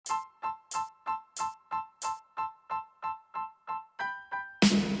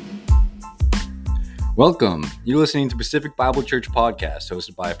Welcome. You're listening to Pacific Bible Church Podcast,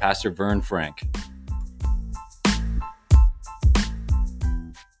 hosted by Pastor Vern Frank.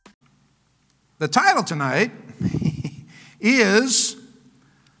 The title tonight is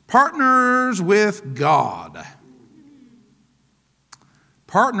Partners with God.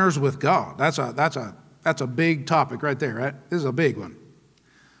 Partners with God. That's a big topic right there, right? This is a big one.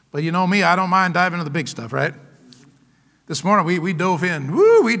 But you know me, I don't mind diving into the big stuff, right? This morning we dove in.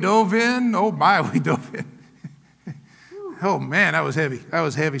 We dove in. Oh my, we dove in. Oh man, that was heavy. That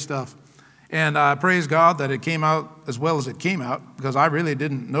was heavy stuff. And I praise God that it came out as well as it came out, because I really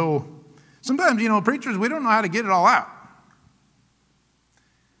didn't know. Sometimes, preachers, we don't know how to get it all out.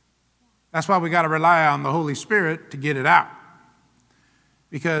 That's why we got to rely on the Holy Spirit to get it out.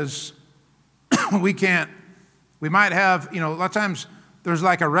 Because we might have, a lot of times there's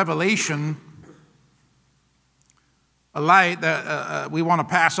like a revelation, a light that we want to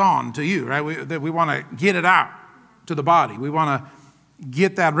pass on to you, right? That we want to get it out to the body. We want to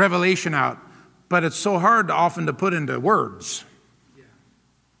get that revelation out. But it's so hard often to put into words.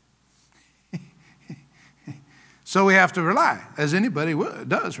 So we have to rely, as anybody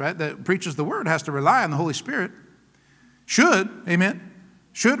does, right? That preaches the word has to rely on the Holy Spirit. Should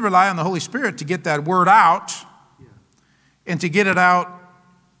rely on the Holy Spirit to get that word out and to get it out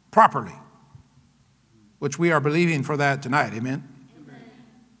properly, which we are believing for that tonight. Amen? Amen.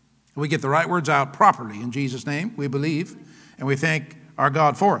 We get the right words out properly in Jesus' name, we believe, and we thank our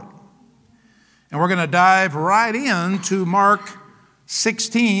God for it. And we're going to dive right into Mark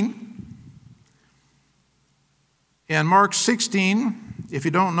 16. And Mark 16, if you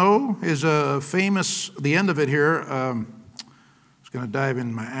don't know, is a famous, the end of it here. I was going to dive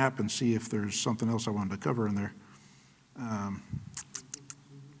in my app and see if there's something else I wanted to cover in there.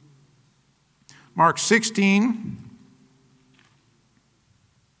 Mark 16.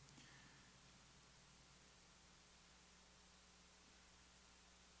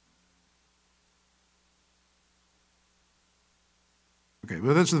 Okay,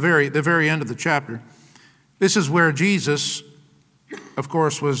 well, that's the very end of the chapter. This is where Jesus, of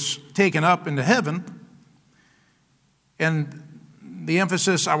course, was taken up into heaven. And the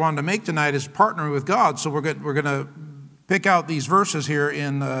emphasis I wanted to make tonight is partnering with God. So we're going to pick out these verses here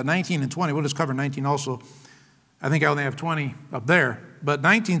in 19 and 20. We'll just cover 19 also. I think I only have 20 up there. But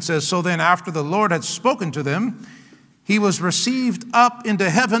 19 says, "So then after the Lord had spoken to them, he was received up into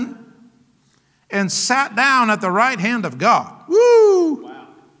heaven and sat down at the right hand of God." Woo! Wow.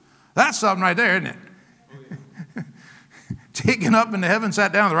 That's something right there, isn't it? Taken up into heaven,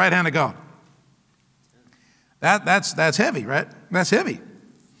 sat down at the right hand of God. That's heavy, right? That's heavy.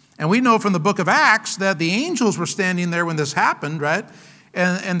 And we know from the book of Acts that the angels were standing there when this happened, right?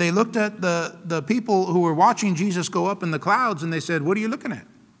 And they looked at the people who were watching Jesus go up in the clouds, and they said, "What are you looking at?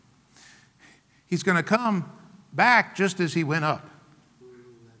 He's going to come back just as he went up."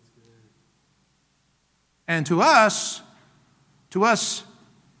 And to us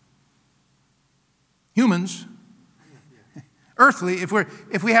humans, earthly, if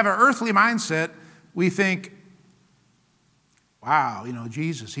we have an earthly mindset, we think, wow,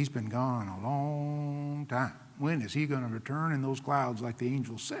 Jesus, he's been gone a long time. When is he going to return in those clouds like the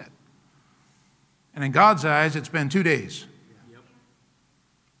angel said? And in God's eyes, it's been 2 days. Yep.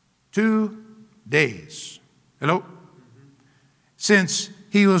 2 days. Hello? Mm-hmm. Since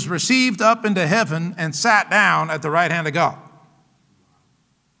he was received up into heaven and sat down at the right hand of God.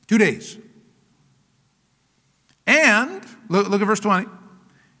 2 days. And look at verse 20.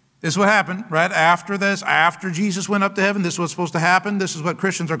 This is what happened right after this. After Jesus went up to heaven, this is what's supposed to happen. This is what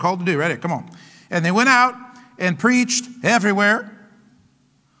Christians are called to do. Right here, come on. And they went out and preached everywhere,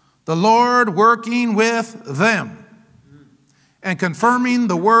 the Lord working with them and confirming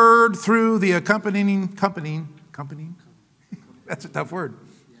the word through the accompanying. That's a tough word.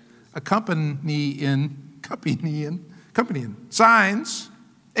 Accompanying signs.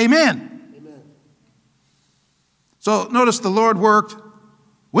 Amen. So notice the Lord worked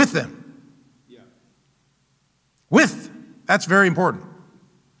with them. Yeah. That's very important.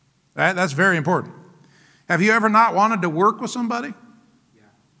 Right? That's very important. Have you ever not wanted to work with somebody?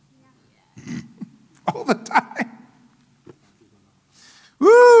 Yeah. All the time.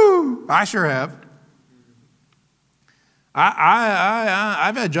 Woo! I sure have.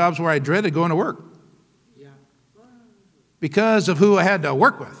 I've had jobs where I dreaded going to work. Yeah. Because of who I had to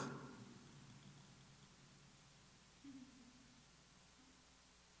work with.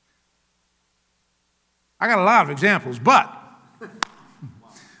 I got a lot of examples, but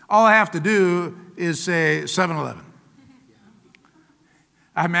all I have to do is say 7-Eleven.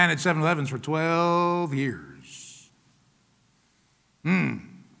 I managed 7-Elevens for 12 years.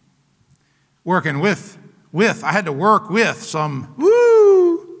 Where working with. I had to work with some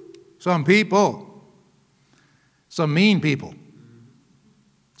people, some mean people,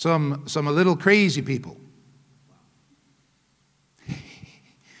 some a little crazy people.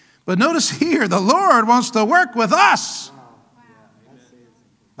 But notice here, the Lord wants to work with us.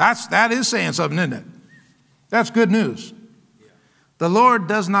 That is saying something, isn't it? That's good news. The Lord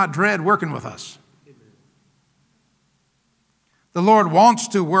does not dread working with us. The Lord wants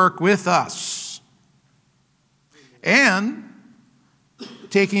to work with us. And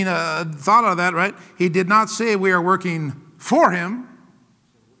taking a thought out of that, right? He did not say we are working for him.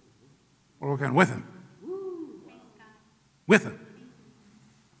 We're working with him. With him.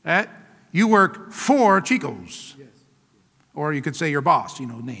 Right? You work for Chico's. Or you could say your boss,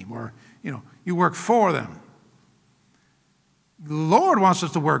 name. Or, you work for them. The Lord wants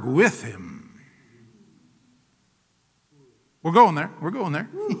us to work with him. We're going there.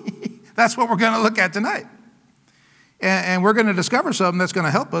 That's what we're going to look at tonight. And we're going to discover something that's going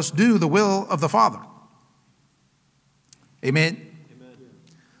to help us do the will of the Father. Amen?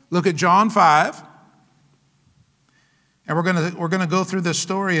 Look at John 5. And we're going to go through this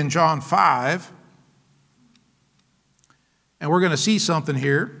story in John 5. And we're going to see something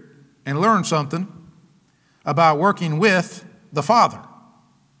here and learn something about working with the Father.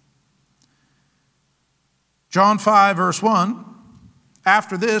 John 5, verse 1.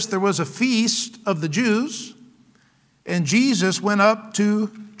 After this, there was a feast of the Jews, and Jesus went up to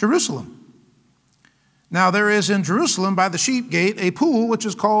Jerusalem. Now there is in Jerusalem by the sheep gate a pool, which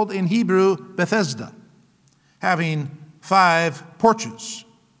is called in Hebrew Bethesda, having 5 porches.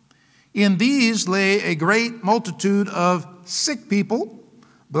 In these lay a great multitude of sick people,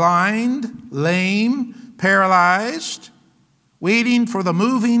 blind, lame, paralyzed, waiting for the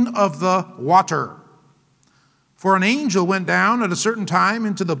moving of the water. For an angel went down at a certain time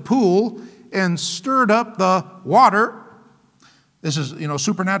into the pool and stirred up the water. This is,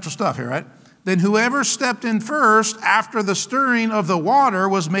 supernatural stuff here, right? Then whoever stepped in first after the stirring of the water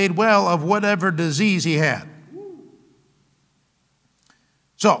was made well of whatever disease he had.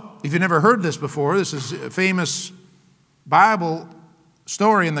 So, if you've never heard this before, this is a famous Bible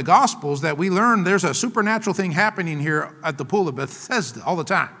story in the Gospels that we learn there's a supernatural thing happening here at the pool of Bethesda all the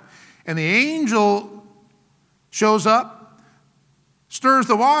time. And the angel shows up, stirs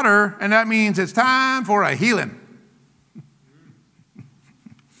the water, and that means it's time for a healing.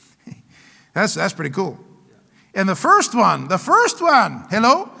 That's pretty cool. And the first one,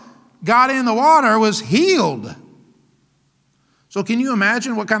 got in the water, was healed. So can you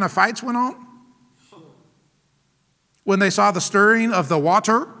imagine what kind of fights went on when they saw the stirring of the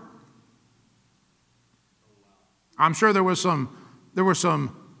water? I'm sure there was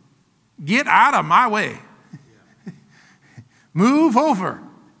some get out of my way. Move over.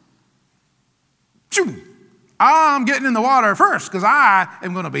 I'm getting in the water first because I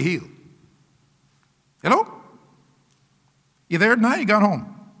am going to be healed. Hello? You there tonight? You got home?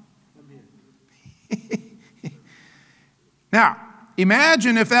 Now,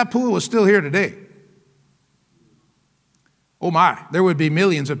 imagine if that pool was still here today. Oh my, there would be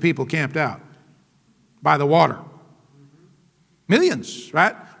millions of people camped out by the water. Millions,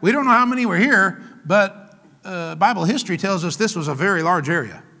 right? We don't know how many were here, but Bible history tells us this was a very large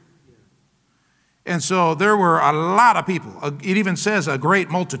area. And so there were a lot of people. It even says a great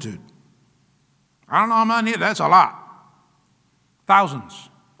multitude. I don't know how many, that's a lot. Thousands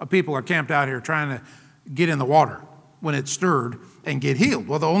of people are camped out here trying to get in the water when it's stirred and get healed.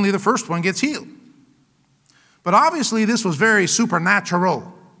 Well, only the first one gets healed. But obviously this was very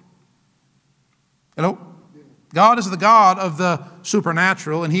supernatural. Hello? God is the God of the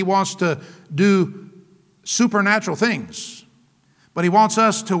supernatural, and he wants to do supernatural things. But he wants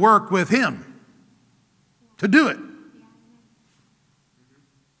us to work with him to do it.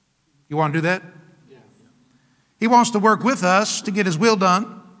 You want to do that? He wants to work with us to get his will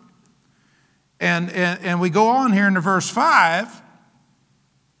done. And we go on here into verse 5.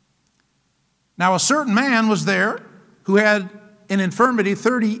 Now a certain man was there who had an infirmity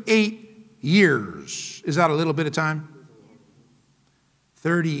 38 years. Is that a little bit of time?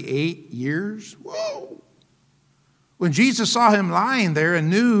 38 years? Whoa! When Jesus saw him lying there and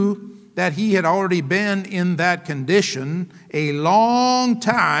knew that he had already been in that condition a long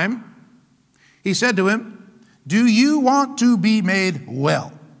time, he said to him, "Do you want to be made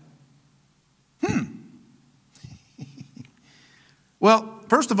well?" Well,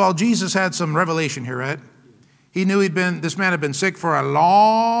 first of all, Jesus had some revelation here, right? He knew this man had been sick for a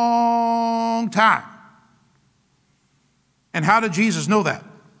long time. And how did Jesus know that?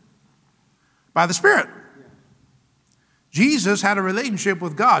 By the Spirit. Jesus had a relationship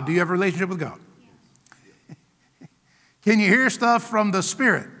with God. Do you have a relationship with God? Yes. Can you hear stuff from the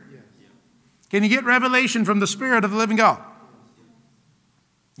Spirit? Yes. Can you get revelation from the Spirit of the living God?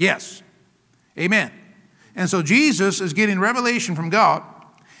 Yes. Amen. And so Jesus is getting revelation from God.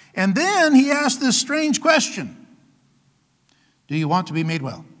 And then he asked this strange question. Do you want to be made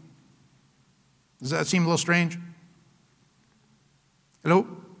well? Does that seem a little strange? Hello?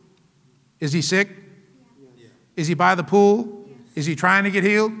 Is he sick? Yes. Is he by the pool? Yes. Is he trying to get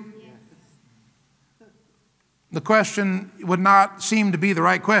healed? Yes. The question would not seem to be the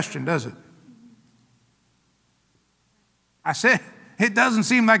right question, does it? I said, it doesn't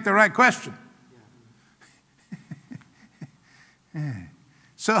seem like the right question.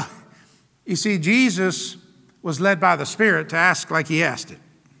 So, you see, Jesus was led by the Spirit to ask like he asked it.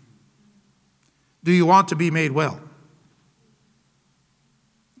 Do you want to be made well?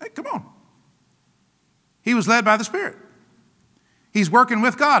 Hey, come on. He was led by the Spirit. He's working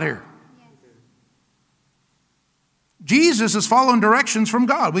with God here. Yes. Jesus is following directions from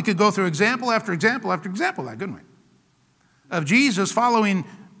God. We could go through example after example after example, couldn't we? Of Jesus following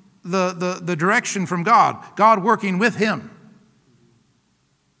the direction from God, God working with him.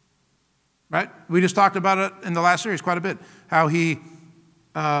 Right? We just talked about it in the last series quite a bit. How the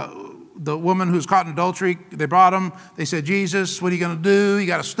woman who's caught in adultery, they brought him. They said, Jesus, what are you going to do? You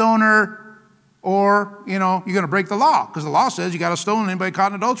got to stone her, or, you're going to break the law. Because the law says you got to stone anybody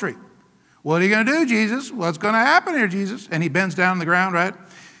caught in adultery. What are you going to do, Jesus? What's going to happen here, Jesus? And he bends down on the ground, right?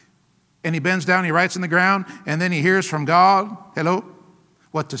 And he bends down, he writes in the ground, and then he hears from God, hello,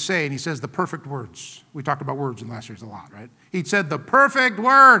 what to say. And he says the perfect words. We talked about words in last series a lot, right? He said the perfect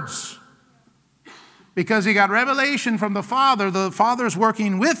words. Because he got revelation from the Father's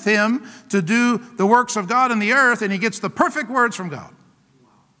working with him to do the works of God in the earth, and he gets the perfect words from God.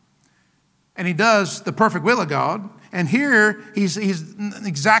 And he does the perfect will of God, and here he's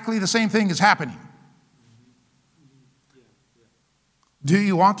exactly the same thing is happening. Do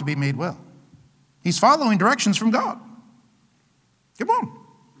you want to be made well? He's following directions from God. Come on.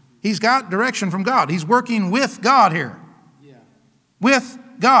 He's got direction from God. He's working with God here. With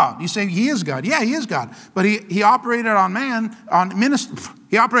God. You say he is God. Yeah, he is God. But he operated he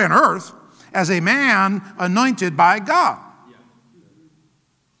operated on earth as a man anointed by God.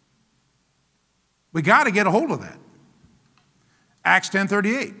 We got to get a hold of that. Acts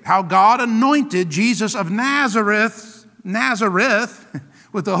 10:38. How God anointed Jesus of Nazareth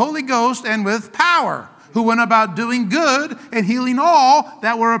with the Holy Ghost and with power, who went about doing good and healing all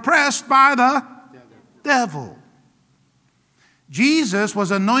that were oppressed by the devil. Jesus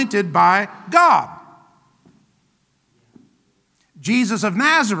was anointed by God. Jesus of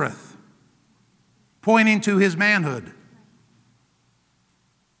Nazareth, pointing to his manhood.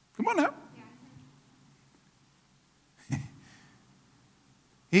 Come on now.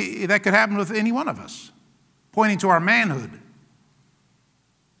 That could happen with any one of us, pointing to our manhood.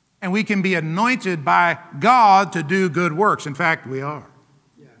 And we can be anointed by God to do good works. In fact, we are.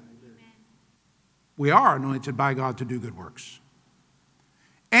 We are anointed by God to do good works.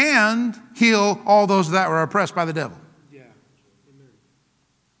 And heal all those that were oppressed by the devil. Yeah.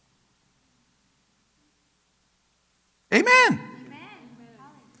 Amen. Amen.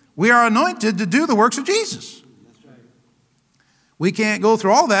 We are anointed to do the works of Jesus. That's right. We can't go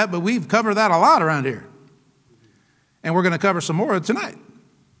through all that, but we've covered that a lot around here. And we're going to cover some more tonight.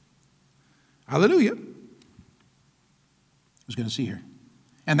 Hallelujah. I was going to see here.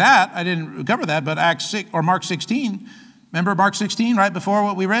 And that, I didn't cover that, but Mark 16. Remember Mark 16, right before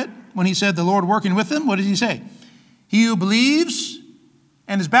what we read? When he said the Lord working with him, what did he say? He who believes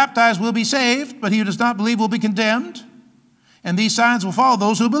and is baptized will be saved, but he who does not believe will be condemned. And these signs will follow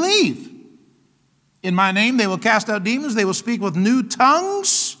those who believe. In my name they will cast out demons. They will speak with new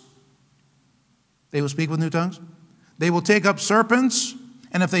tongues. They will speak with new tongues. They will take up serpents.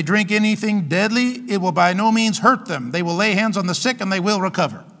 And if they drink anything deadly, it will by no means hurt them. They will lay hands on the sick and they will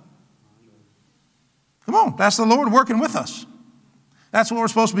recover. Come on, that's the Lord working with us. That's what we're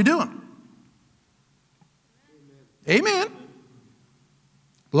supposed to be doing. Amen.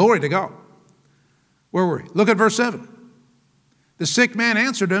 Glory to God. Where were we? Look at verse 7. The sick man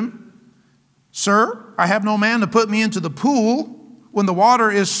answered him, Sir, I have no man to put me into the pool when the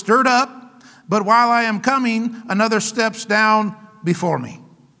water is stirred up, but while I am coming, another steps down before me.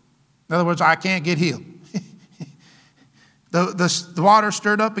 In other words, I can't get healed. The water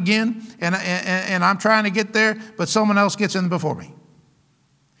stirred up again, and I'm trying to get there, but someone else gets in before me.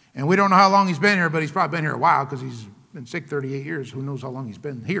 And we don't know how long he's been here, but he's probably been here a while because he's been sick 38 years. Who knows how long he's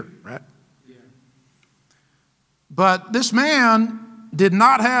been here, right? Yeah. But this man did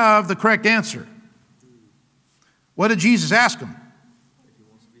not have the correct answer. What did Jesus ask him?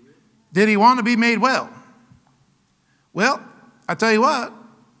 Did he want to be made well? Well, I tell you what,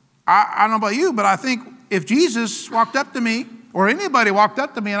 I don't know about you, but I think if Jesus walked up to me, or anybody walked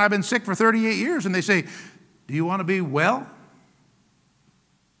up to me, and I've been sick for 38 years, and they say, do you want to be well?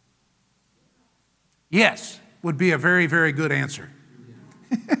 Yes, would be a very, very good answer.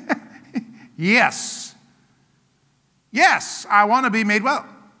 Yes. Yes, I want to be made well.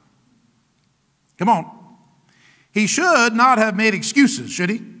 Come on. He should not have made excuses, should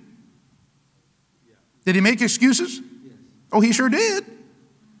he? Did he make excuses? Oh, he sure did.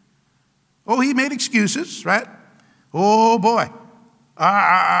 Oh, he made excuses, right? Oh, boy.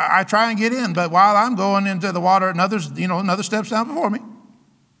 I try and get in, but while I'm going into the water, another steps down before me.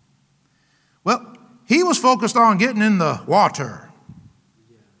 Well, he was focused on getting in the water.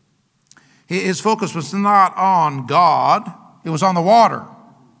 His focus was not on God. It was on the water.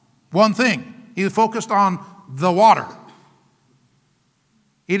 One thing. He was focused on the water.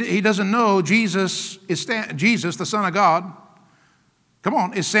 He doesn't know Jesus, the Son of God, come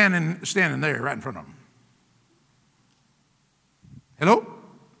on, is standing there right in front of him. Hello?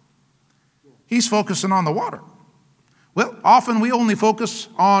 He's focusing on the water. Well, often we only focus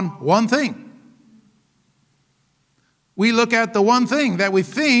on one thing. We look at the one thing that we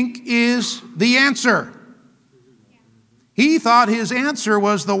think is the answer. He thought his answer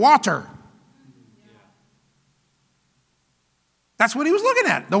was the water. That's what he was looking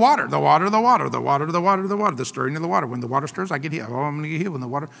at. The water, the water, the water, the water, the water, the water, the stirring of the water. When the water stirs, I get healed. Oh, I'm going to get healed when the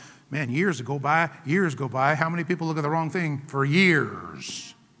water. Man, years go by. How many people look at the wrong thing for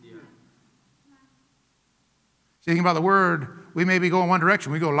years? Yeah. Thinking about the word, we may be going one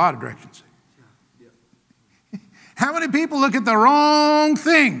direction. We go a lot of directions. Yeah. How many people look at the wrong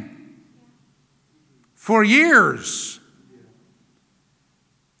thing for years?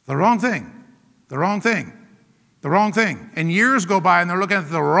 The wrong thing. The wrong thing. The wrong thing. And years go by and they're looking at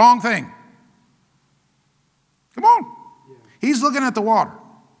the wrong thing. Come on. Yeah. He's looking at the water.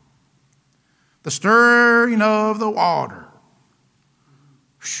 The stirring of the water.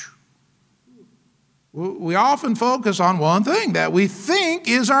 We often focus on one thing that we think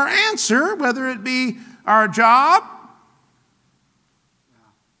is our answer, whether it be our job.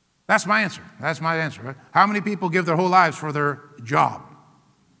 That's my answer. That's my answer. Right? How many people give their whole lives for their job?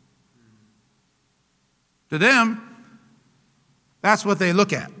 To them, that's what they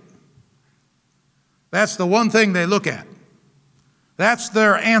look at. That's the one thing they look at. That's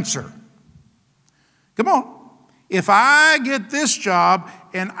their answer. Come on. If I get this job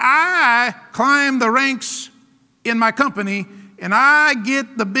and I climb the ranks in my company and I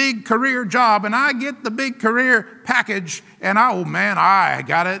get the big career job and I get the big career package and I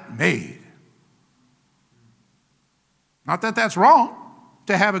got it made. Not that that's wrong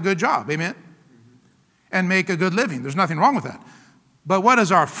to have a good job. Amen. And make a good living. There's nothing wrong with that. But what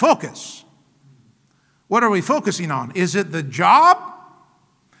is our focus? What are we focusing on? Is it the job?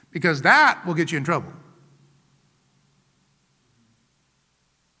 Because that will get you in trouble.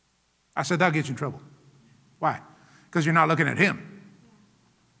 I said that'll get you in trouble. Why? Because you're not looking at him.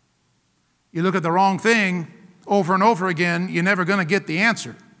 You look at the wrong thing over and over again, you're never going to get the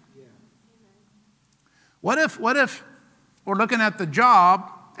answer. What if we're looking at the job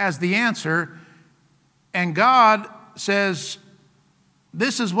as the answer, and God says,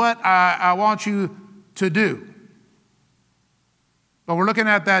 this is what I want you to do. But we're looking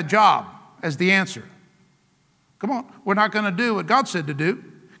at that job as the answer. Come on, we're not going to do what God said to do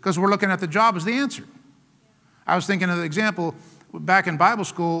because we're looking at the job as the answer. I was thinking of the example back in Bible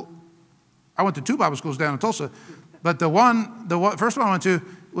school. I went to 2 Bible schools down in Tulsa, but the first one I went to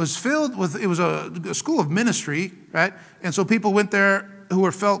was filled with, it was a school of ministry, right? And so people went there who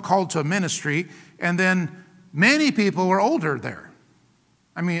were felt called to ministry. And then many people were older there.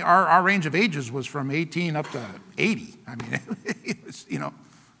 I mean, our range of ages was from 18 up to 80. I mean, it was,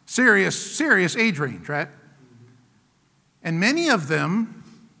 serious age range, right? And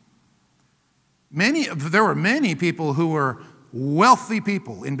there were many people who were wealthy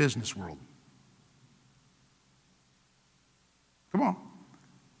people in business world. Come on.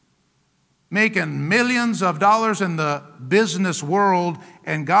 Making millions of dollars in the business world,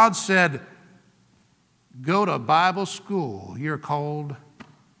 and God said, go to Bible school. You're called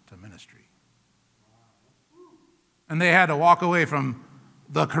to ministry. And they had to walk away from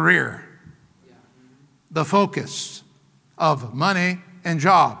the career, the focus of money and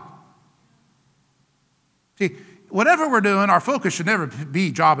job. See, whatever we're doing, our focus should never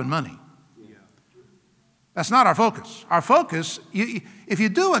be job and money. That's not our focus. Our focus, if you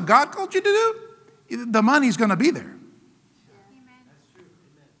do what God called you to do, the money's going to be there.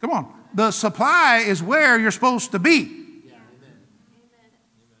 Come on. the supply is where you're supposed to be.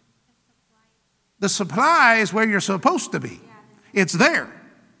 The supply is where you're supposed to be. It's there.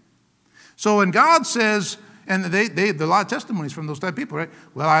 So when God says, and they a lot of testimonies from those type of people, right?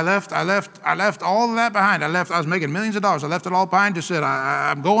 Well, I left all of that behind. I was making millions of dollars. I left it all behind. Just said,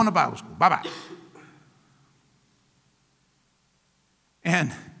 I'm going to Bible school. Bye-bye.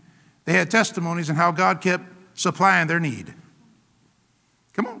 And they had testimonies on how God kept supplying their need.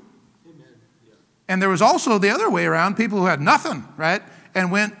 Come on. And there was also the other way around, people who had nothing, right?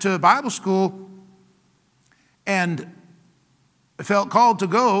 And went to Bible school and felt called to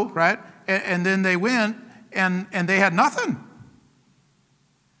go, right? And then they went and they had nothing.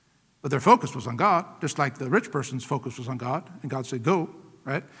 But their focus was on God, just like the rich person's focus was on God. And God said, go,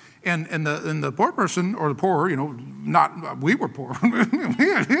 right? And the poor person, or the poor, we were poor,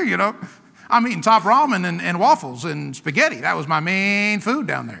 I'm eating top ramen and waffles and spaghetti. That was my main food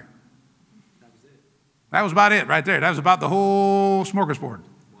down there. That was about it right there. That was about the whole smorgasbord.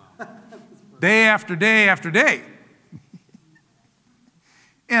 Wow. Day after day after day.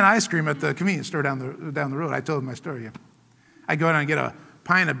 And ice cream at the convenience store down the road. I told my story. I'd go down and get a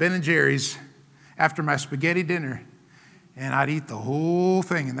pint of Ben & Jerry's after my spaghetti dinner, and I'd eat the whole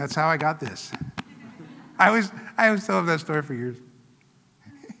thing, and that's how I got this. I always tell that story for years.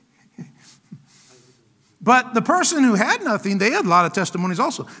 But the person who had nothing, they had a lot of testimonies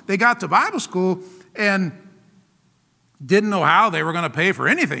also. They got to Bible school and didn't know how they were going to pay for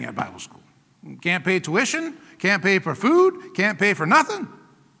anything at Bible school. Can't pay tuition, can't pay for food, can't pay for nothing.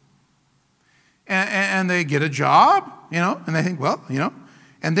 And they get a job, and they think, well,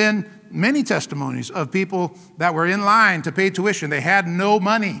 And then many testimonies of people that were in line to pay tuition. They had no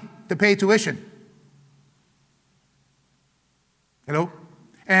money to pay tuition. Hello?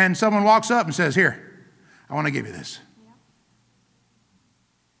 And someone walks up and says, here, I want to give you this.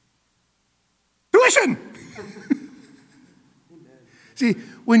 Yeah. Tuition! See,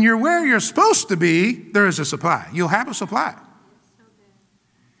 when you're where you're supposed to be, there is a supply. You'll have a supply.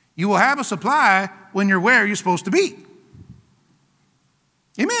 You will have a supply when you're where you're supposed to be.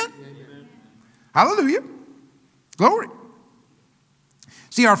 Amen. Amen. Hallelujah. Glory.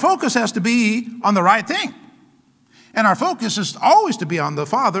 See, our focus has to be on the right thing. And our focus is always to be on the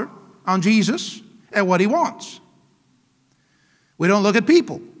Father, on Jesus, and what He wants. We don't look at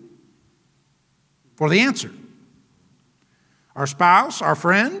people for the answer. Our spouse, our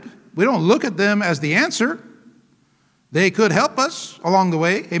friend, we don't look at them as the answer. They could help us along the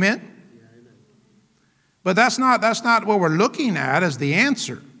way. Amen? Yeah, amen. But that's not what we're looking at as the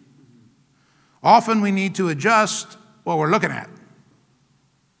answer. Often we need to adjust what we're looking at.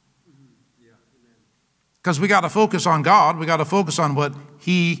 Because we got to focus on God. We got to focus on what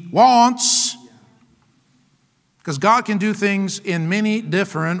He wants. Because God can do things in many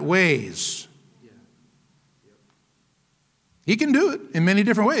different ways. He can do it in many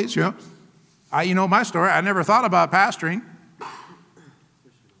different ways, You know my story. I never thought about pastoring.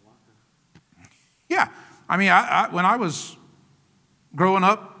 Yeah. I mean, when I was growing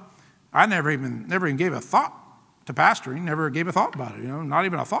up, I never even gave a thought to pastoring. Never gave a thought about it, not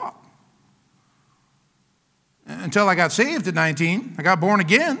even a thought. Until I got saved at 19. I got born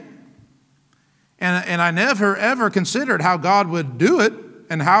again. And I never, ever considered how God would do it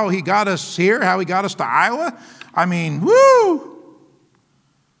and how He got us here, how He got us to Iowa. I mean, woo!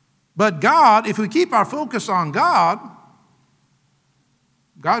 But God, if we keep our focus on God,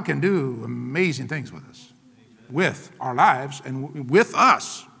 God can do amazing things with us, with our lives, and with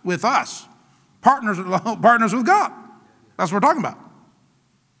us, partners with God. That's what we're talking about.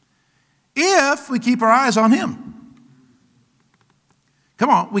 If we keep our eyes on Him. Come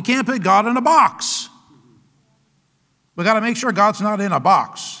on, we can't put God in a box. We've got to make sure God's not in a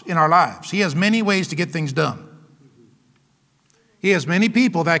box in our lives. He has many ways to get things done. He has many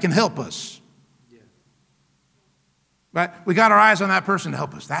people that can help us. Right? We got our eyes on that person to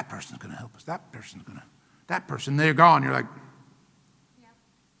help us. That person's going to help us. That person, they're gone. You're like,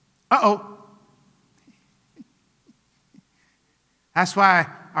 uh-oh. That's why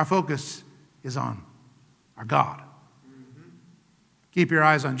our focus is on our God. Keep your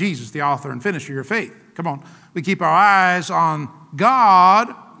eyes on Jesus, the author and finisher of your faith. Come on. We keep our eyes on God.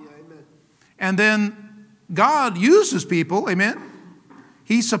 Yeah, amen. And then God uses people. Amen.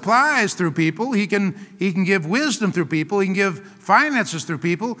 He supplies through people. He can give wisdom through people. He can give finances through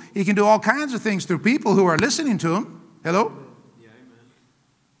people. He can do all kinds of things through people who are listening to Him. Hello? Yeah,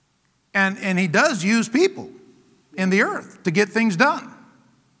 amen. And He does use people in the earth to get things done.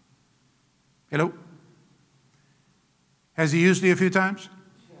 Hello? Has He used you a few times?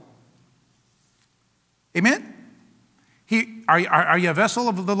 Amen? Are you a vessel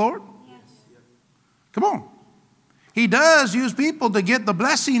of the Lord? Come on. He does use people to get the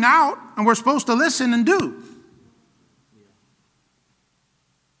blessing out, and we're supposed to listen and do.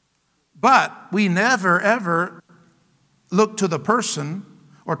 But we never, ever look to the person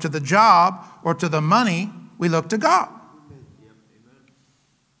or to the job or to the money. We look to God.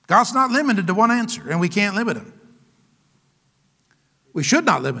 God's not limited to one answer, and we can't limit him. We should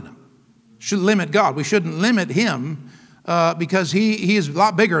not limit him. Should limit God. We shouldn't limit him because he is a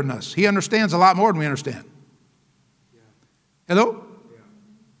lot bigger than us. He understands a lot more than we understand. Hello?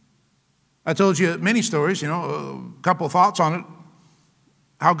 I told you many stories, a couple of thoughts on it.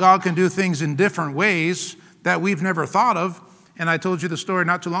 How God can do things in different ways that we've never thought of. And I told you the story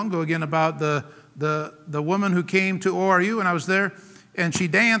not too long ago again about the woman who came to ORU, and I was there, and she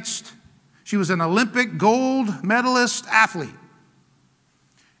danced. She was an Olympic gold medalist athlete.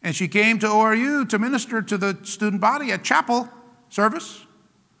 And she came to ORU to minister to the student body at chapel service.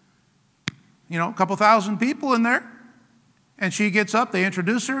 A couple thousand people in there. And she gets up, they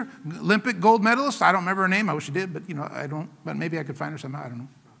introduce her, Olympic gold medalist. I don't remember her name. I wish I did, but I don't. But maybe I could find her somehow. I don't know.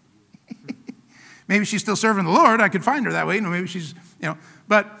 Maybe she's still serving the Lord. I could find her that way. Maybe she's,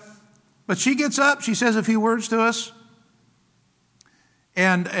 But she gets up, she says a few words to us.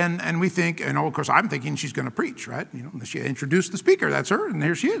 And we think, of course, I'm thinking she's going to preach, right? She introduced the speaker. That's her, and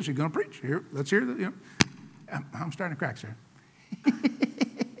here she is. She's going to preach. Here, let's hear the, I'm starting to crack, sir.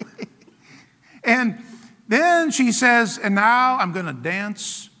 And then she says, and now I'm going to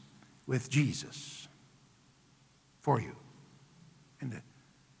dance with Jesus for you. And to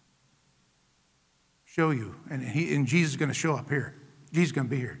show you. And Jesus is going to show up here. Jesus is going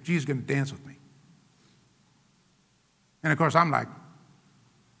to be here. Jesus is going to dance with me. And of course, I'm like,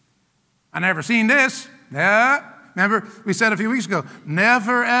 I never seen this. Yeah. Remember, we said a few weeks ago,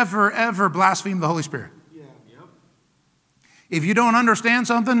 never, ever, ever blaspheme the Holy Spirit. Yeah. Yep. If you don't understand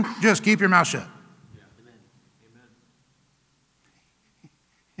something, just keep your mouth shut.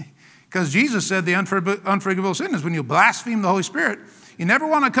 Because Jesus said the unforgivable sin is when you blaspheme the Holy Spirit. You never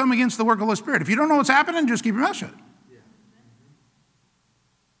want to come against the work of the Holy Spirit. If you don't know what's happening, just keep your mouth shut. Yeah.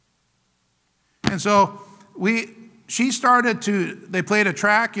 And so they played a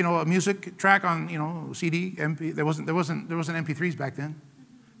track, a music track on, CD, MP. There wasn't MP3s back then.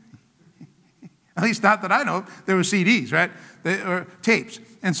 At least not that I know of. There were CDs, right? Or tapes.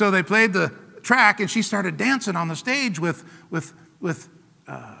 And so they played the track, and she started dancing on the stage with what's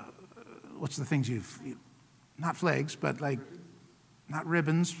the things not flags, but like, not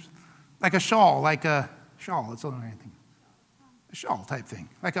ribbons, like a shawl, it's only anything. A shawl type thing,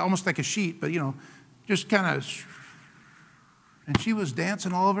 almost like a sheet, but just kind of, and she was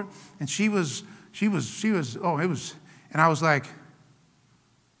dancing all over, and she was, and I was like,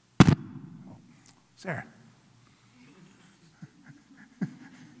 Sarah.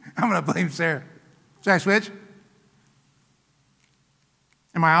 I'm going to blame Sarah. Should I switch?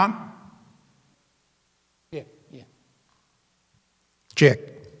 Am I on? Yeah. Check.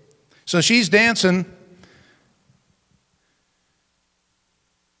 So she's dancing,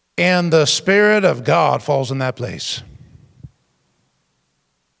 and the Spirit of God falls in that place.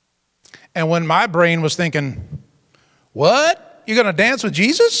 And when my brain was thinking, what? You're going to dance with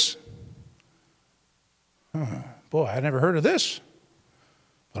Jesus? Boy, I never heard of this.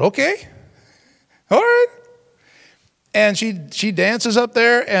 But okay. All right. And she dances up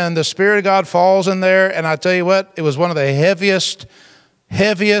there, and the Spirit of God falls in there. And I tell you what, it was one of the heaviest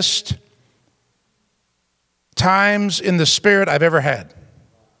times in the Spirit I've ever had.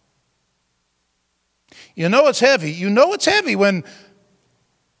 It's heavy. It's heavy when,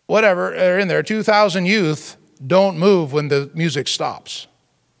 whatever, they're in there, 2,000 youth don't move when the music stops.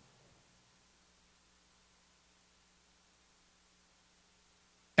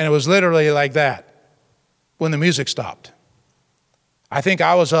 And it was literally like that when the music stopped. I think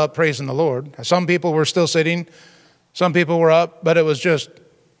I was up praising the Lord. Some people were still sitting. Some people were up, but it was just.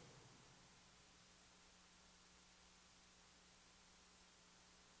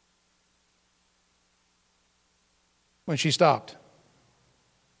 When she stopped.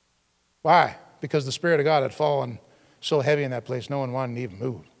 Why? Because the Spirit of God had fallen so heavy in that place, no one wanted to even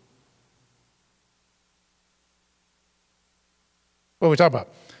move. What are we talking about?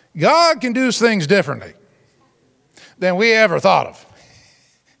 God can do things differently than we ever thought of.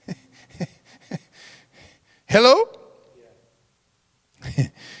 Hello?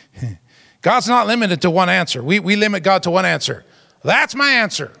 God's not limited to one answer. We limit God to one answer. That's my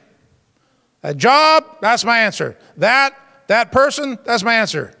answer. That job, that's my answer. That person, that's my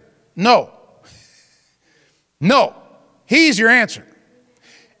answer. No. He's your answer.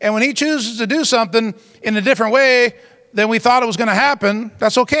 And when he chooses to do something in a different way than we thought it was going to happen,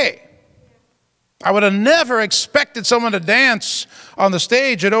 that's okay. I would have never expected someone to dance on the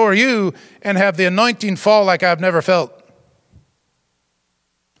stage at ORU and have the anointing fall like I've never felt.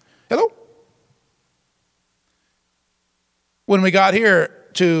 Hello? When we got here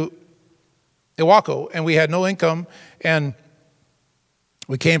to Iwako and we had no income and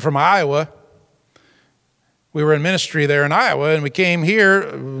we came from Iowa, we were in ministry there in Iowa and we came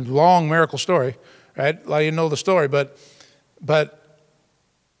here, long miracle story, right? A lot of you know the story, but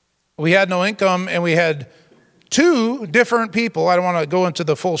we had no income and we had two different people. I don't want to go into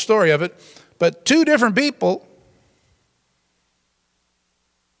the full story of it, but two different people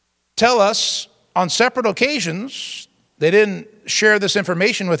tell us on separate occasions, they didn't share this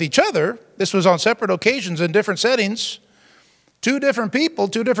information with each other. This was on separate occasions in different settings. Two different people,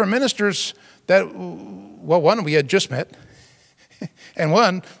 two different ministers that, well, one we had just met and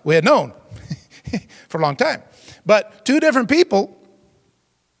one we had known for a long time. But two different people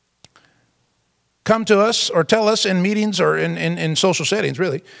come to us or tell us in meetings or in social settings,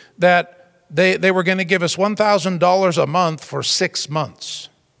 really, that they were going to give us $1,000 a month for 6 months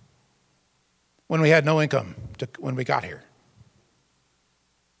when we had no income when we got here.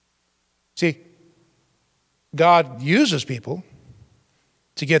 See, God uses people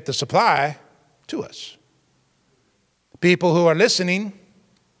to get the supply to us. People who are listening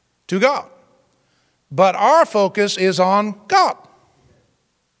to God. But our focus is on God.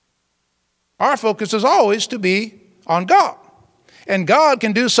 Our focus is always to be on God. And God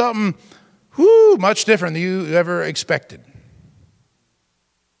can do something much different than you ever expected.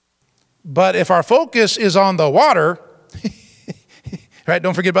 But if our focus is on the water, right?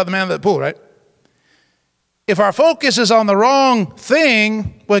 Don't forget about the man at the pool, right? If our focus is on the wrong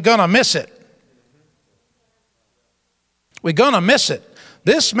thing, we're going to miss it. We're going to miss it.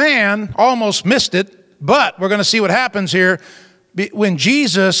 This man almost missed it, but we're going to see what happens here when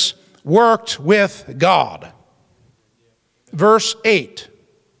Jesus worked with God. Verse 8.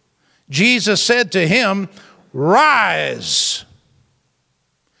 Jesus said to him, "Rise,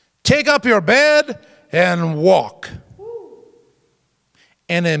 take up your bed and walk."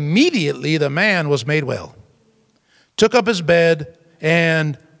 And immediately the man was made well, took up his bed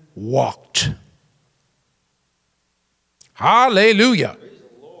and walked. Hallelujah.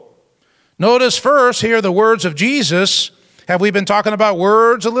 Notice first here the words of Jesus. Have we been talking about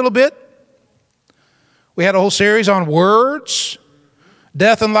words a little bit? We had a whole series on words.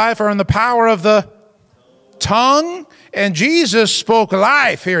 Death and life are in the power of the tongue. And Jesus spoke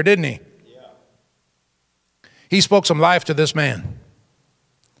life here, didn't he? He spoke some life to this man.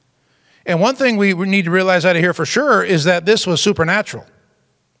 And one thing we need to realize out of here for sure is that this was supernatural.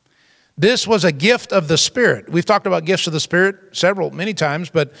 This was a gift of the Spirit. We've talked about gifts of the Spirit many times,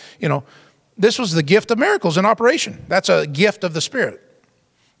 but, this was the gift of miracles in operation. That's a gift of the Spirit.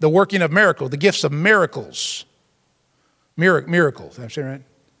 The working of miracles, the gifts of miracles. Miracles, did I say right?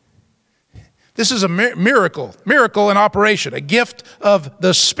 This is a miracle in operation, a gift of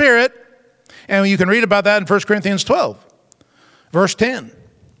the Spirit. And you can read about that in 1 Corinthians 12, verse 10.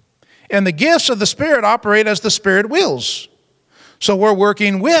 And the gifts of the Spirit operate as the Spirit wills. So we're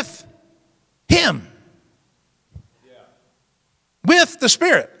working with Him. With the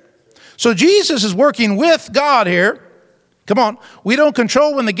Spirit. So Jesus is working with God here. Come on. We don't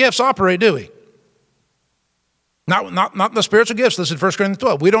control when the gifts operate, do we? Not the spiritual gifts. This is 1 Corinthians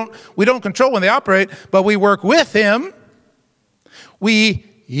 12. We don't control when they operate, but we work with Him. We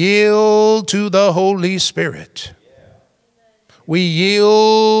yield to the Holy Spirit. We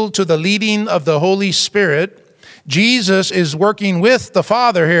yield to the leading of the Holy Spirit. Jesus is working with the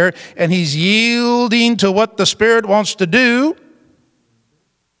Father here, and He's yielding to what the Spirit wants to do.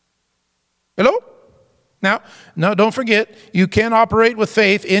 Hello? Now, no, don't forget, you can operate with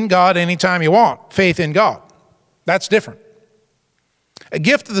faith in God anytime you want. Faith in God. That's different. A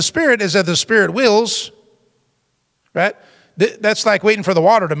gift of the Spirit is that the Spirit wills, right? That's like waiting for the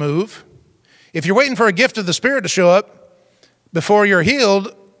water to move. If you're waiting for a gift of the Spirit to show up before you're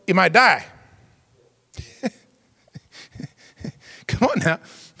healed, you might die. Come on now.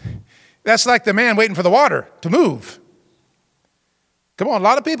 That's like the man waiting for the water to move. Come on, a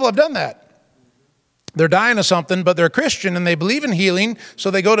lot of people have done that. They're dying of something, but they're Christian and they believe in healing, so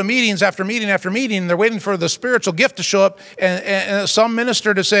they go to meetings after meeting after meeting, and they're waiting for the spiritual gift to show up and some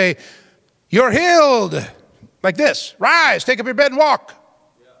minister to say, "You're healed." Like this, "Rise, take up your bed and walk."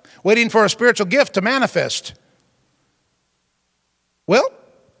 Yeah. Waiting for a spiritual gift to manifest. Well,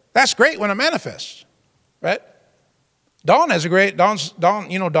 that's great when it manifests, right? Don,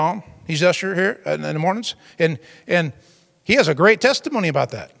 you know Don, he's usher here in the mornings, and he has a great testimony about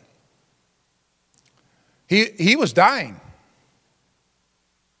that. He was dying.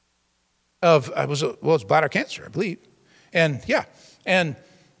 it's bladder cancer, I believe. And yeah, and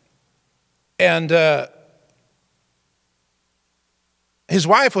his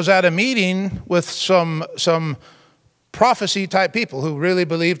wife was at a meeting with some prophecy type people who really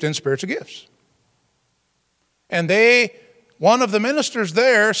believed in spiritual gifts. And one of the ministers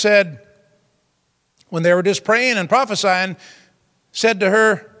there said, when they were just praying and prophesying, said to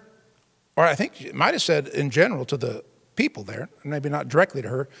her, or I think it might have said in general to the people there, maybe not directly to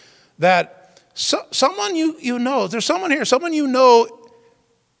her, that someone you know, there's someone here, someone you know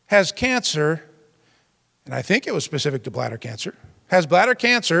has cancer, and I think it was specific to bladder cancer, has bladder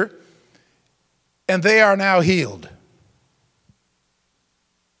cancer, and they are now healed.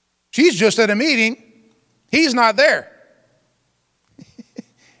 She's just at a meeting. He's not there.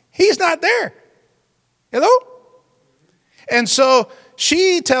 He's not there. Hello? And so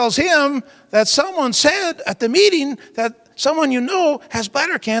she tells him that someone said at the meeting that someone you know has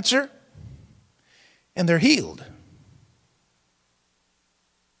bladder cancer, and they're healed.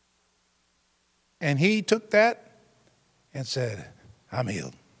 And he took that and said, I'm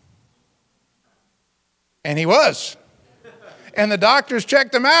healed. And he was. And the doctors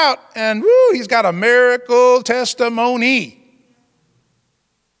checked him out, and woo, he's got a miracle testimony.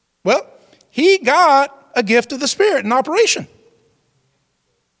 Well, he got a gift of the Spirit in operation.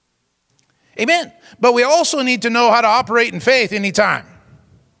 Amen. But we also need to know how to operate in faith anytime.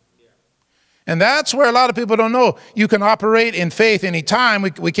 And that's where a lot of people don't know. You can operate in faith anytime.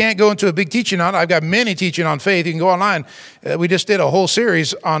 We can't go into a big teaching on it. I've got many teaching on faith. You can go online. We just did a whole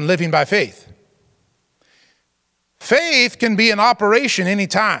series on living by faith. Faith can be in operation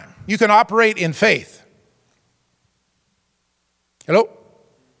anytime. You can operate in faith. Hello?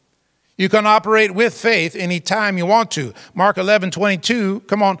 You can operate with faith anytime you want to. Mark 11:22,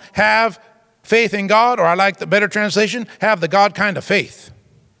 come on, have faith in God, or I like the better translation, have the God kind of faith.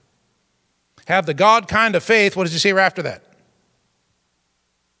 Have the God kind of faith. What does he say right after that?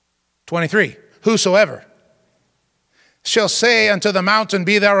 23, whosoever shall say unto the mountain,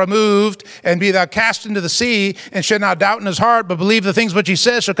 be thou removed, and be thou cast into the sea, and shall not doubt in his heart, but believe the things which he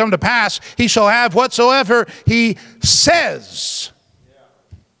says shall come to pass, he shall have whatsoever he says.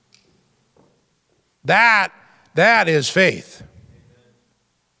 That is faith.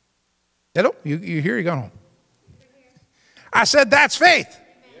 Hello? You hear? You're going home. I said that's faith.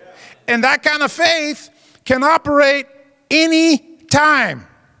 And that kind of faith can operate any time.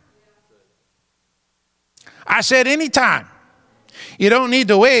 I said anytime. You don't need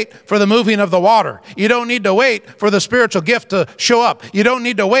to wait for the moving of the water. You don't need to wait for the spiritual gift to show up. You don't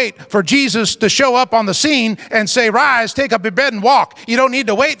need to wait for Jesus to show up on the scene and say, rise, take up your bed and walk. You don't need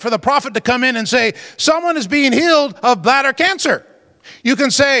to wait for the prophet to come in and say, someone is being healed of bladder cancer. You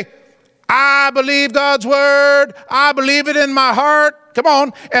can say, I believe God's word. I believe it in my heart. Come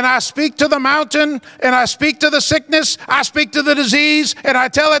on. And I speak to the mountain, and I speak to the sickness. I speak to the disease, and I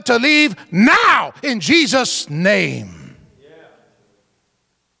tell it to leave now in Jesus' name. Yeah.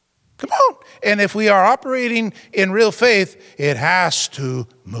 Come on. And if we are operating in real faith, it has to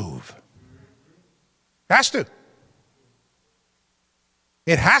move. Has to.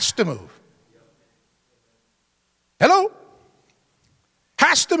 It has to move. Hello?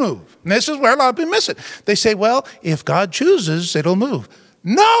 Has to move. And this is where a lot of people miss it. They say, well, if God chooses, it'll move.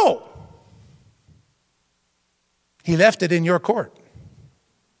 No! He left it in your court.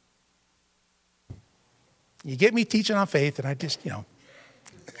 You get me teaching on faith, and I just,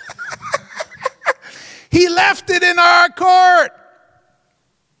 He left it in our court.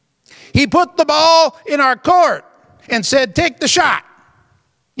 He put the ball in our court and said, take the shot.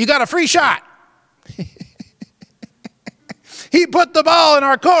 You got a free shot. He put the ball in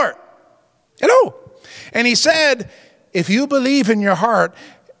our court. Hello. And he said, if you believe in your heart,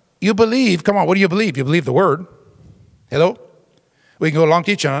 you believe. Come on, what do you believe? You believe the word. Hello. We can go a long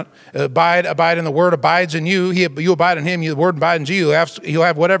teaching on it. Abide in the word, abides in you. You abide in him, the word abides in you. You'll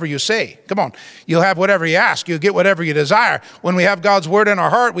have whatever you say. Come on. You'll have whatever you ask. You'll get whatever you desire. When we have God's word in our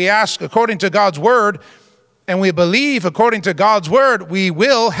heart, we ask according to God's word, and we believe according to God's word, we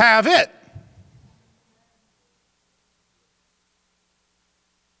will have it.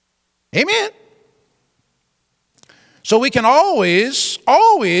 Amen. So we can always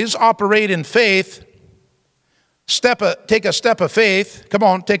operate in faith, take a step of faith. Come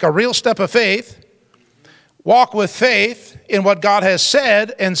on, take a real step of faith. Walk with faith in what God has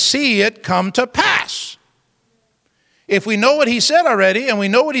said and see it come to pass. If we know what he said already, and we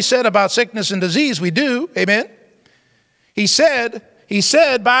know what he said about sickness and disease, we do. Amen. He said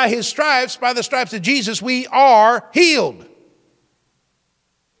by his stripes, by the stripes of Jesus, we are healed.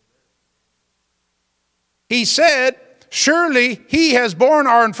 He said, surely he has borne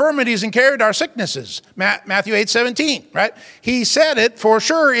our infirmities and carried our sicknesses. Matthew 8:17, right? He said it, for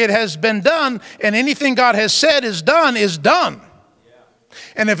sure it has been done, and anything God has said is done is done. Yeah.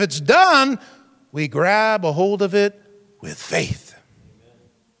 And if it's done, we grab a hold of it with faith. Amen.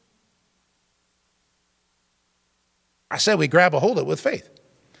 I said we grab a hold of it with faith.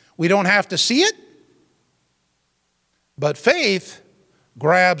 We don't have to see it, but faith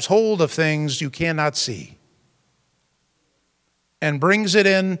grabs hold of things you cannot see and brings it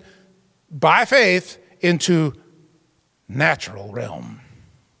in by faith into natural realm.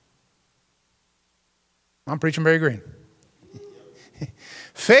 I'm preaching very green.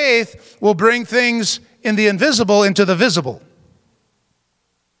 Faith will bring things in the invisible into the visible.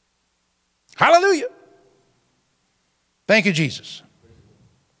 Hallelujah. Thank you, Jesus.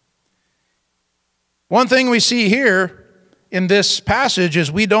 One thing we see here in this passage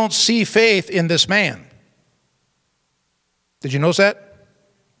is we don't see faith in this man. Did you notice that?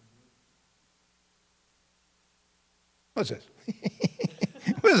 What's this?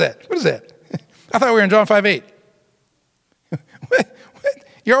 What is that? What is that? I thought we were in John 5:8. What?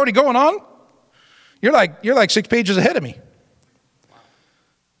 You're already going on? You're like 6 pages ahead of me.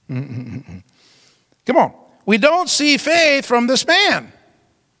 Come on. We don't see faith from this man.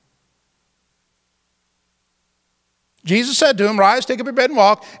 Jesus said to him, rise, take up your bed and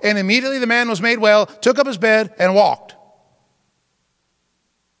walk. And immediately the man was made well, took up his bed and walked.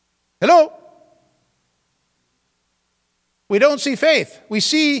 Hello? We don't see faith. We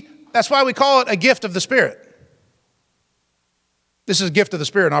see, that's why we call it a gift of the Spirit. This is a gift of the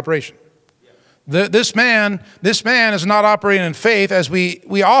Spirit in operation. This man is not operating in faith as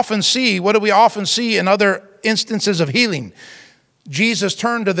we often see. What do we often see in other instances of healing? Jesus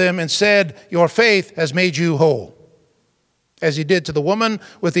turned to them and said, your faith has made you whole. As he did to the woman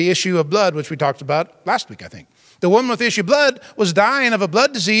with the issue of blood, which we talked about last week, I think. The woman with the issue of blood was dying of a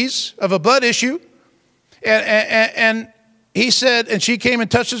blood disease, of a blood issue. And he said, and she came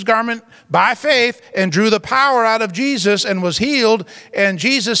and touched his garment by faith and drew the power out of Jesus and was healed. And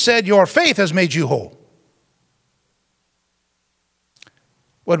Jesus said, your faith has made you whole.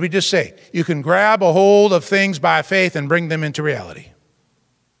 What did we just say? You can grab a hold of things by faith and bring them into reality.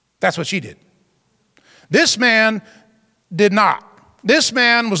 That's what she did. This man did not. This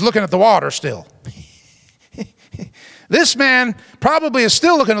man was looking at the water still. This man probably is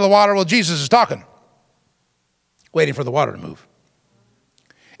still looking at the water while Jesus is talking, waiting for the water to move.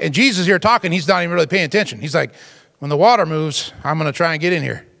 And Jesus here talking, he's not even really paying attention. He's like, when the water moves, I'm going to try and get in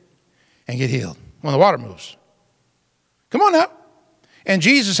here and get healed. When the water moves. Come on now. And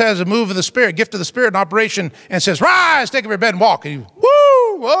Jesus has a move of the Spirit, gift of the Spirit in operation, and says, rise, take up your bed and walk. And you,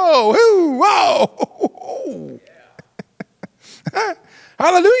 woo, whoa, whoo, whoa.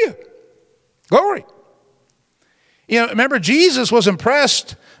 Hallelujah. Glory. You know, remember, Jesus was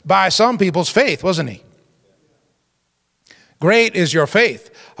impressed by some people's faith, wasn't he? Great is your faith.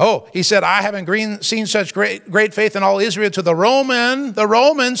 Oh, he said, I haven't seen such great faith in all Israel to the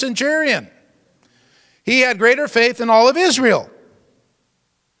Roman centurion. He had greater faith than all of Israel.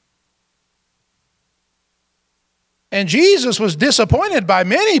 And Jesus was disappointed by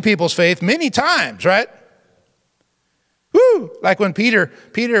many people's faith many times, right? Woo! Like when Peter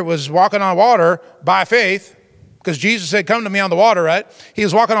was walking on water by faith, because Jesus said, come to me on the water, right? He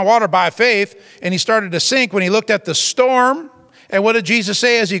was walking on water by faith, and he started to sink when he looked at the storm. And what did Jesus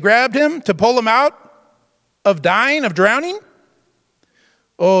say as he grabbed him to pull him out of dying, of drowning?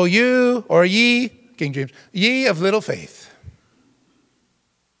 Oh, you, or ye, King James, ye of little faith.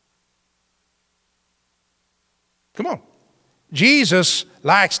 Come on. Jesus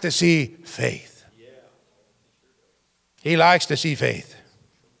likes to see faith. He likes to see faith.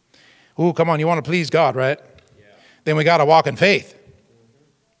 Oh, come on, you want to please God, right? Then we got to walk in faith.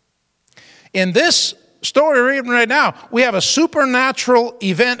 In this story we're reading right now, we have a supernatural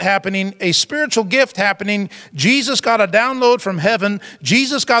event happening, a spiritual gift happening. Jesus got a download from heaven.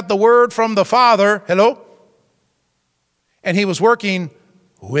 Jesus got the word from the Father. Hello? And he was working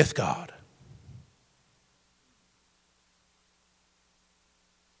with God.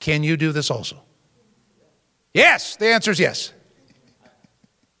 Can you do this also? Yes, the answer is yes.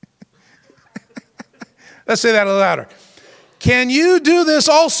 Let's say that a little louder. Can you do this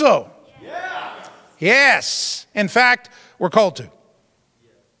also? Yeah. Yes. In fact, we're called to.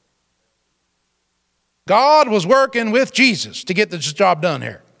 God was working with Jesus to get this job done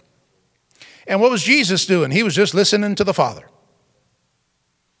here. And what was Jesus doing? He was just listening to the Father.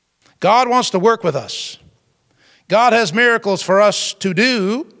 God wants to work with us. God has miracles for us to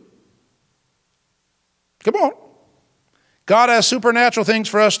do. Come on. God has supernatural things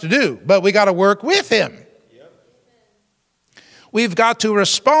for us to do, but we got to work with him. We've got to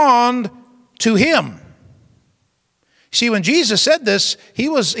respond to him. See, when Jesus said this, he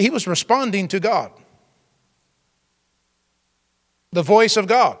was responding to God. The voice of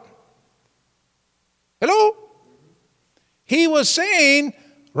God. Hello? He was saying,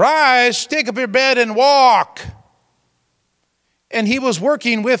 rise, take up your bed and walk. And he was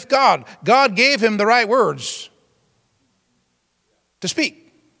working with God. God gave him the right words to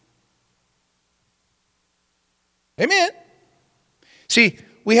speak. Amen. See,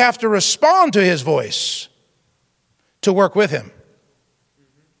 we have to respond to his voice to work with him.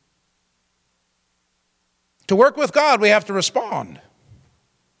 To work with God, we have to respond.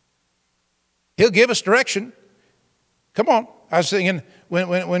 He'll give us direction. Come on. I was thinking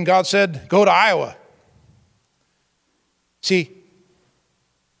when God said, go to Iowa. See,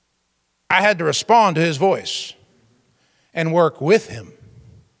 I had to respond to his voice and work with him.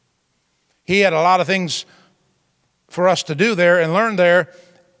 He had a lot of things for us to do there and learn there,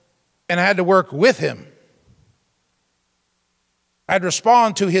 and I had to work with him. I had to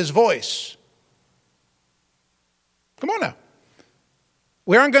respond to his voice. Come on now.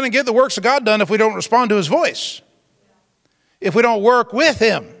 We aren't going to get the works of God done if we don't respond to his voice. If we don't work with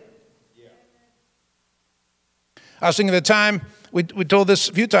him. I was thinking of the time, we told this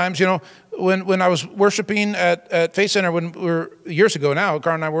a few times, you know, when I was worshiping at Faith Center, when we were years ago now,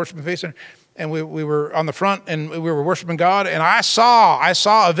 Carl and I were worshiping Faith Center, and we were on the front and we were worshiping God, and I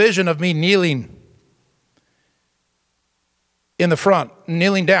saw a vision of me kneeling in the front,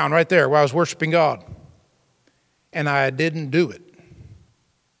 kneeling down right there while I was worshiping God. And I didn't do it.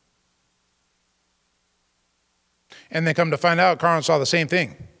 And then come to find out, Karen saw the same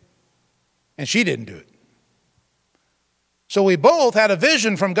thing. And she didn't do it. So we both had a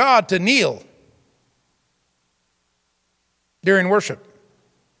vision from God to kneel during worship.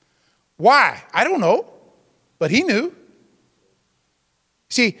 Why? I don't know. But he knew.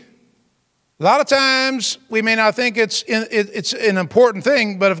 See, a lot of times we may not think it's an important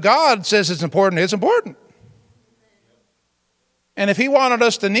thing, but if God says it's important, it's important. And if he wanted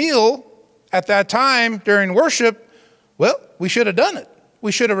us to kneel at that time during worship, well, we should have done it.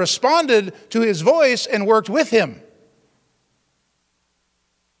 We should have responded to his voice and worked with him.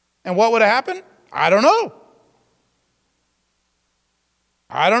 And what would have happened? I don't know.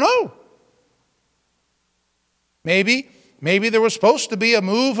 I don't know. Maybe there was supposed to be a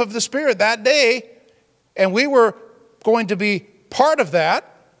move of the Spirit that day, and we were going to be part of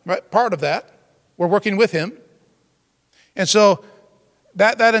that, right? Part of that. We're working with him. And so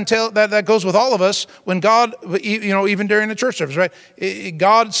that goes with all of us when God, you know, even during the church service, right?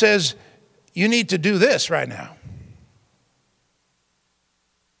 God says, you need to do this right now.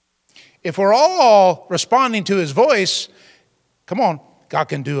 If we're all responding to his voice, come on, God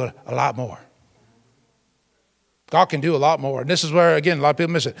can do a lot more. God can do a lot more. And this is where, again, a lot of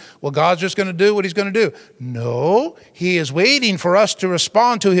people miss it. Well, God's just going to do what he's going to do. No, he is waiting for us to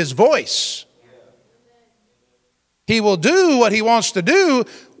respond to his voice. He will do what he wants to do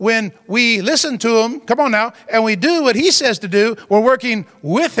when we listen to him, come on now, and we do what he says to do. We're working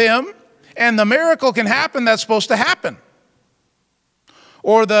with him, and the miracle can happen that's supposed to happen.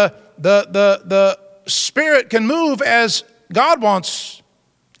 Or the Spirit can move as God wants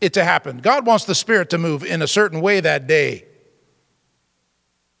it to happen. God wants the Spirit to move in a certain way that day.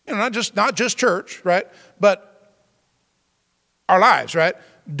 You know, not just church, right? But our lives, right?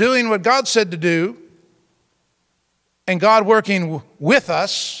 Doing what God said to do, and God working with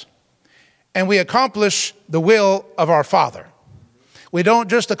us, and we accomplish the will of our Father. We don't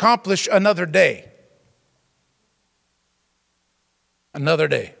just accomplish another day. Another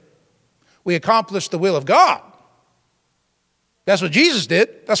day. We accomplish the will of God. That's what Jesus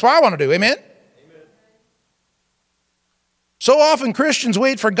did. That's what I want to do. Amen? Amen. So often Christians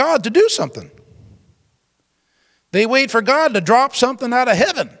wait for God to do something. They wait for God to drop something out of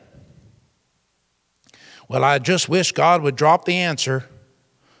heaven. Well, I just wish God would drop the answer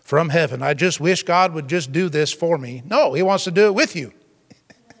from heaven. I just wish God would just do this for me. No, he wants to do it with you.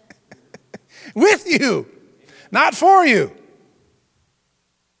 With you, not for you.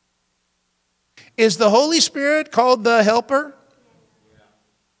 Is the Holy Spirit called the helper?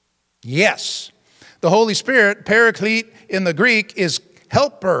 Yes. The Holy Spirit, paraclete in the Greek, is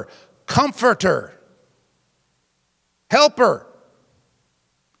helper, comforter. Helper.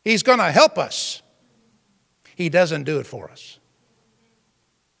 He's going to help us. He doesn't do it for us.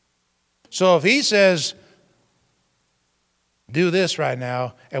 So if he says, do this right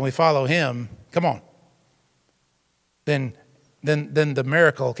now, and we follow him, come on, then the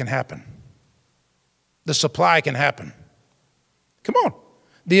miracle can happen. The supply can happen. Come on.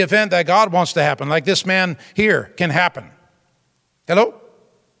 The event that God wants to happen, like this man here, can happen. Hello?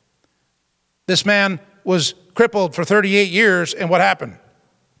 This man was crippled for 38 years, and what happened?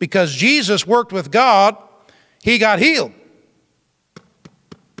 Because Jesus worked with God, he got healed.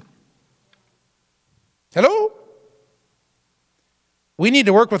 Hello? We need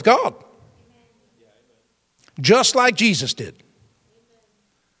to work with God. Just like Jesus did.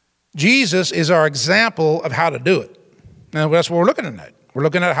 Jesus is our example of how to do it. Now, that's what we're looking at. We're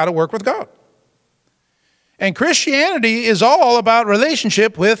looking at how to work with God. And Christianity is all about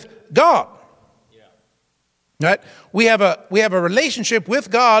relationship with God. Right? We have a relationship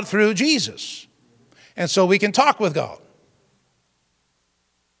with God through Jesus. And so we can talk with God.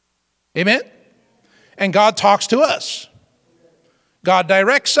 Amen? And God talks to us. God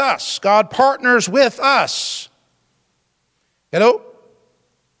directs us. God partners with us. Hello?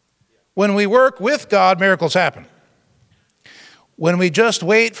 When we work with God, miracles happen. When we just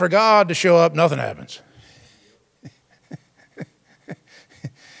wait for God to show up, nothing happens.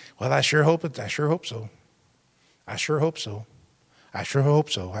 Well, I sure hope so. I sure hope so. I sure hope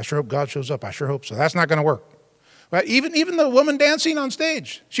so. I sure hope God shows up. I sure hope so. That's not going to work. Right? Even the woman dancing on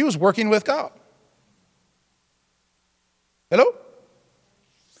stage, she was working with God. Hello?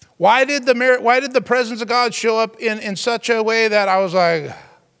 Why did the presence of God show up in such a way that I was like,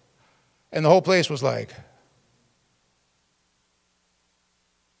 and the whole place was like,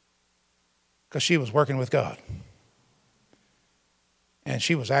 because she was working with God. And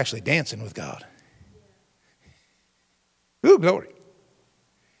she was actually dancing with God. Ooh, glory.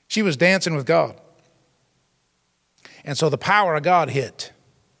 She was dancing with God. And so the power of God hit.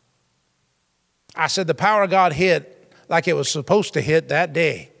 I said the power of God hit like it was supposed to hit that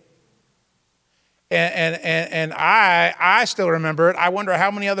day. And I still remember it. I wonder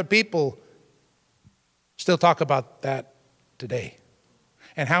how many other people still talk about that today.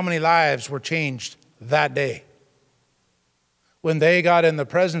 And how many lives were changed that day. When they got in the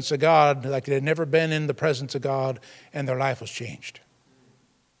presence of God like they had never been in the presence of God, and their life was changed.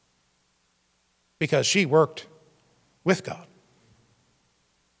 Because she worked with God.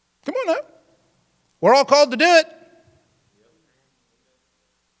 Come on now. We're all called to do it.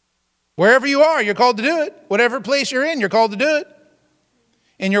 Wherever you are, you're called to do it. Whatever place you're in, you're called to do it.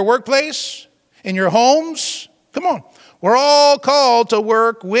 In your workplace, in your homes. Come on. We're all called to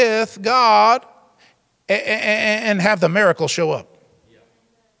work with God and have the miracle show up.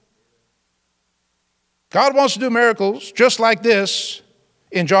 God wants to do miracles just like this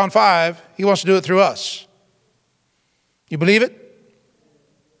in John 5. He wants to do it through us. You believe it?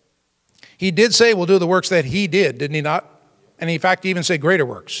 He did say we'll do the works that he did, didn't he not? And in fact, he even said greater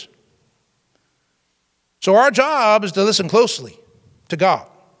works. So our job is to listen closely to God,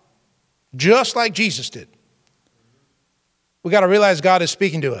 just like Jesus did. We got to realize God is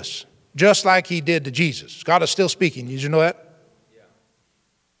speaking to us. Just like he did to Jesus. God is still speaking. Did you know that? Yeah.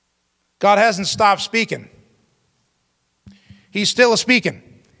 God hasn't stopped speaking. He's still speaking.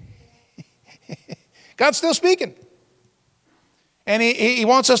 God's still speaking. And he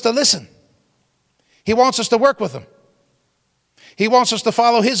wants us to listen. He wants us to work with him. He wants us to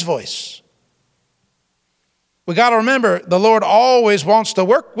follow his voice. We got to remember, the Lord always wants to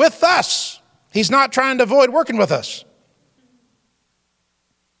work with us. He's not trying to avoid working with us.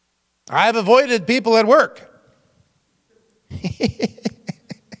 I've avoided people at work.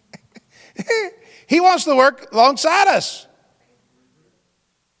 He wants to work alongside us.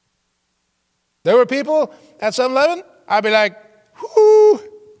 There were people at 7-Eleven, I'd be like, whoo,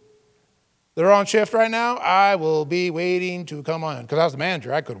 they're on shift right now. I will be waiting to come on. Because I was the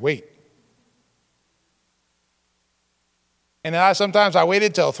manager, I could wait. And then sometimes I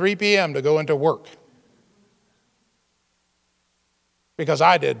waited till 3 p.m. to go into work. Because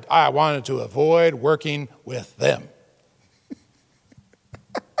I wanted to avoid working with them.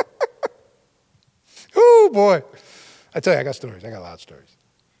 Oh, boy. I tell you, I got stories. I got a lot of stories.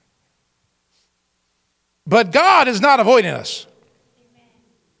 But God is not avoiding us.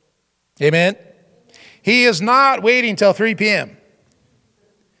 Amen. He is not waiting till 3 p.m.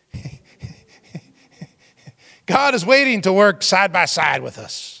 God is waiting to work side by side with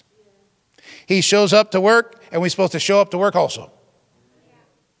us. He shows up to work, and we're supposed to show up to work also.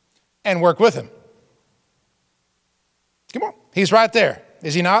 And work with him. Come on. He's right there.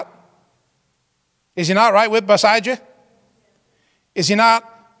 Is he not? Is he not right beside you? Is he not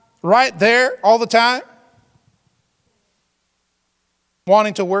right there all the time?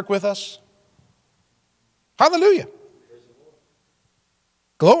 Wanting to work with us? Hallelujah.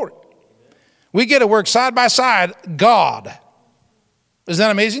 Glory. We get to work side by side, God. Isn't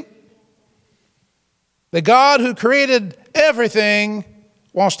that amazing? The God who created everything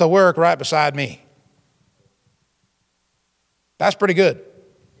wants to work right beside me. That's pretty good.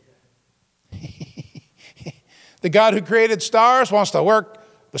 The God who created stars wants to work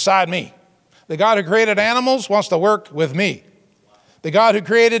beside me. The God who created animals wants to work with me. The God who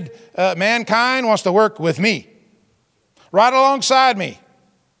created mankind wants to work with me. Right alongside me.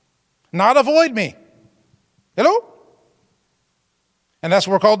 Not avoid me. Hello? And that's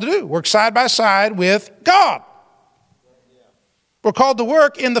what we're called to do. Work side by side with God. We're called to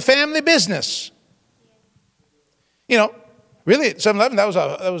work in the family business. You know, really, at 7-Eleven,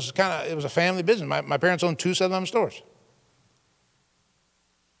 it was a family business. My parents owned 2 7-Eleven stores.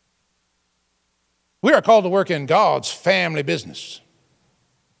 We are called to work in God's family business.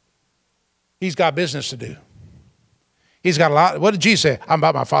 He's got business to do. He's got a lot. What did Jesus say? I'm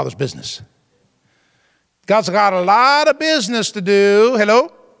about my Father's business. God's got a lot of business to do.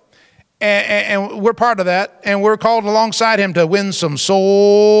 Hello? And we're part of that. And we're called alongside him to win some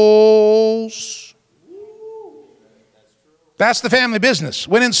souls. That's the family business.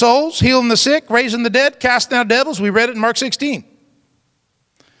 Winning souls, healing the sick, raising the dead, casting out devils. We read it in Mark 16.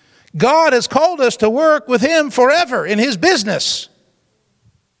 God has called us to work with him forever in his business.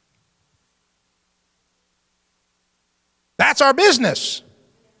 That's our business.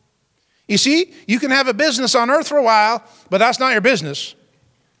 You see, you can have a business on earth for a while, but that's not your business.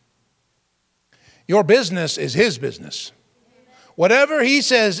 Your business is his business. Whatever he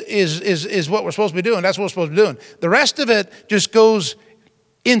says is what we're supposed to be doing. That's what we're supposed to be doing. The rest of it just goes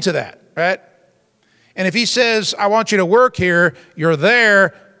into that, right? And if he says, I want you to work here, you're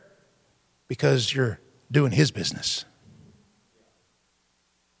there because you're doing his business.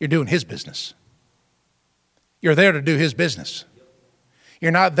 You're doing his business. You're there to do his business.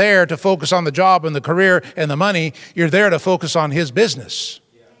 You're not there to focus on the job and the career and the money. You're there to focus on his business.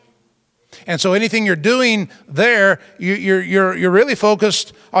 And so anything you're doing there, you're really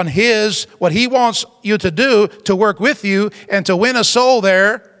focused on what he wants you to do, to work with you and to win a soul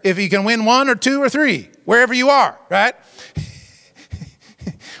there, if you can win 1 or 2 or 3, wherever you are, right?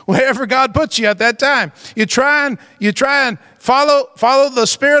 Wherever God puts you at that time. You try and follow the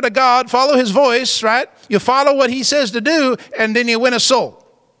Spirit of God, follow his voice, right? You follow what he says to do, and then you win a soul.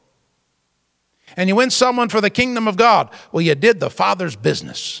 And you win someone for the kingdom of God. Well, you did the Father's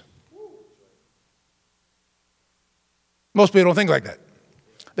business. Most people don't think like that.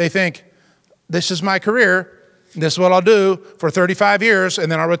 They think, this is my career, this is what I'll do for 35 years,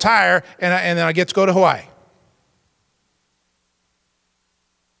 and then I'll retire, and then I get to go to Hawaii.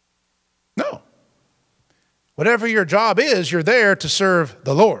 No. Whatever your job is, you're there to serve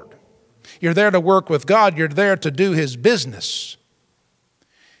the Lord. You're there to work with God. You're there to do his business.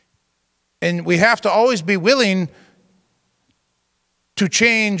 And we have to always be willing to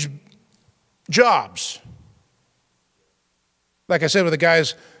change jobs. Like I said, with the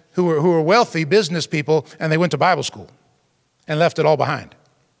guys who were wealthy business people, and they went to Bible school and left it all behind.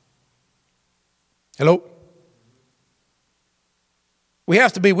 Hello? We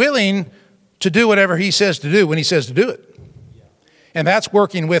have to be willing to do whatever he says to do when he says to do it. And that's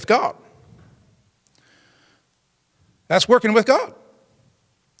working with God. That's working with God.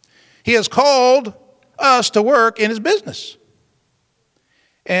 He has called us to work in his business.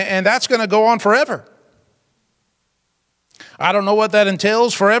 And that's going to go on forever. I don't know what that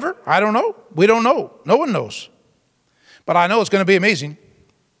entails forever. I don't know. We don't know. No one knows. But I know it's going to be amazing.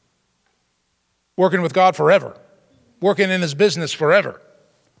 Working with God forever. Working in his business forever.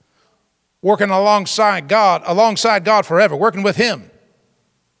 Working alongside God forever. Working with him.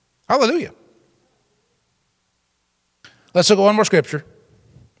 Hallelujah. Let's look at one more scripture.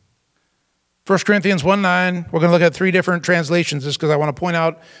 1 Corinthians 1:9. We're going to look at 3 different translations just because I want to point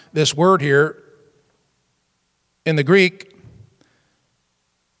out this word here in the Greek.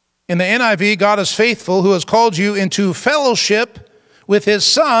 In the NIV, God is faithful, who has called you into fellowship with his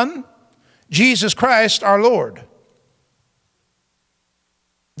Son, Jesus Christ our Lord.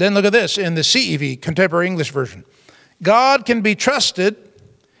 Then look at this in the CEV, Contemporary English Version. God can be trusted,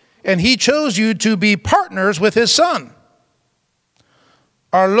 and he chose you to be partners with his Son,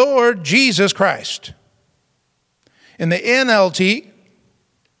 our Lord Jesus Christ. In the NLT,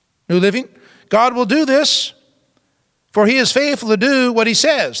 New Living, God will do this, for he is faithful to do what he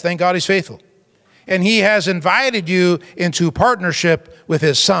says. Thank God he's faithful. And he has invited you into partnership with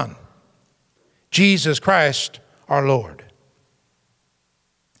his Son, Jesus Christ our Lord.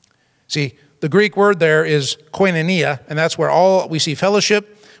 See, the Greek word there is koinonia, and that's where we see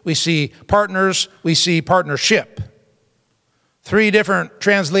fellowship, we see partners, we see partnership. 3 different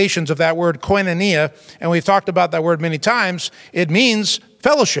translations of that word koinonia, and we've talked about that word many times. It means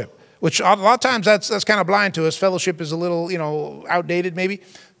fellowship, which a lot of times that's kind of blind to us. Fellowship is a little, outdated maybe.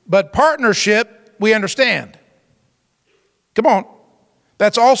 But partnership, we understand. Come on.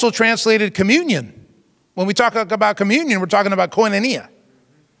 That's also translated communion. When we talk about communion, we're talking about koinonia.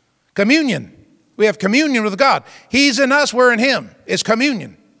 Communion. We have communion with God. He's in us, we're in him. It's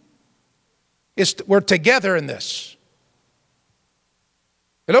communion. We're together in this.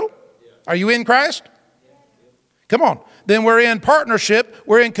 Hello? Are you in Christ? Come on. Then we're in partnership.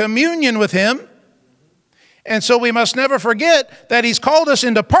 We're in communion with him. And so we must never forget that he's called us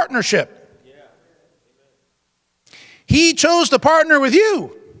into partnership. He chose to partner with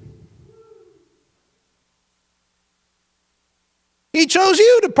you. He chose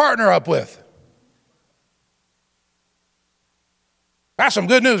you to partner up with. That's some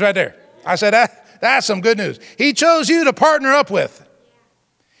good news right there. I said that's some good news. He chose you to partner up with.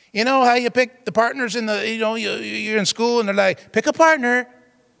 You know how you pick the partners in the, you're in school and they're like, pick a partner.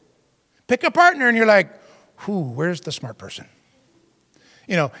 Pick a partner. And you're like, where's the smart person?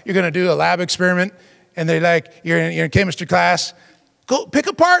 You're going to do a lab experiment and they're like, you're in chemistry class. Go pick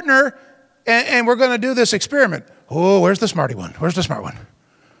a partner and we're going to do this experiment. Oh, where's the smarty one? Where's the smart one?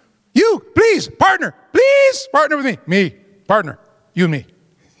 You, please, partner. Please, partner with me. Me, partner. You and me.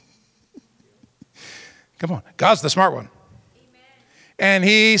 Come on. God's the smart one. Amen. And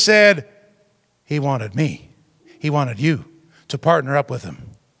he said he wanted me. He wanted you to partner up with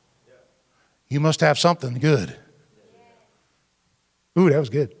him. Yeah. You must have something good. Ooh, that was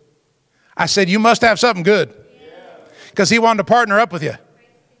good. I said you must have something good. Because he wanted to partner up with you.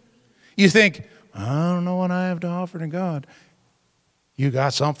 You think, I don't know what I have to offer to God. You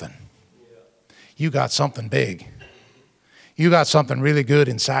got something. You got something big. You got something really good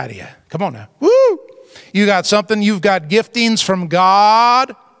inside of you. Come on now. Woo! You got something. You've got giftings from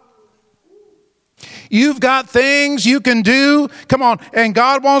God. You've got things you can do. Come on. And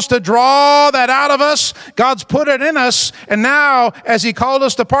God wants to draw that out of us. God's put it in us. And now, as he called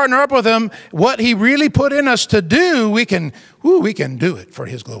us to partner up with him, what he really put in us to do, we can do it for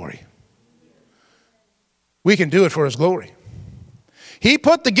his glory. We can do it for his glory. He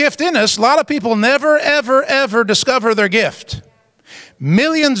put the gift in us. A lot of people never, ever, ever discover their gift.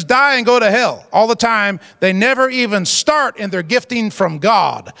 Millions die and go to hell all the time. They never even start in their gifting from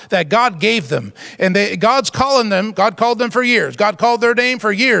God that God gave them. And God's calling them. God called them for years. God called their name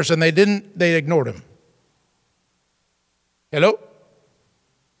for years, and they ignored him. Hello?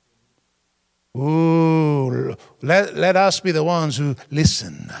 Ooh, let us be the ones who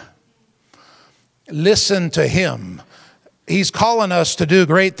listen. Listen to him. He's calling us to do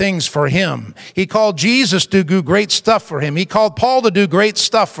great things for him. He called Jesus to do great stuff for him. He called Paul to do great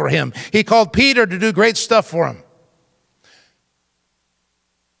stuff for him. He called Peter to do great stuff for him.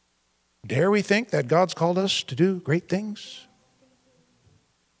 Dare we think that God's called us to do great things?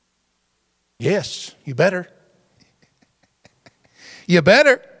 Yes, you better. You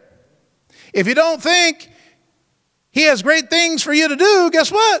better. If you don't think he has great things for you to do,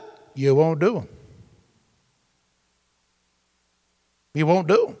 guess what? You won't do them. You won't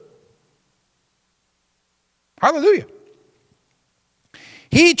do them. Hallelujah.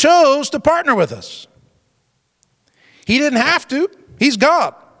 He chose to partner with us. He didn't have to. He's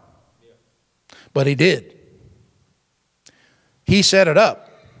God. But he did. He set it up.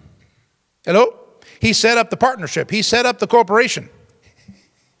 Hello? He set up the partnership. He set up the corporation.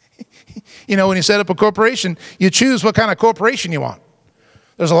 When you set up a corporation, you choose what kind of corporation you want.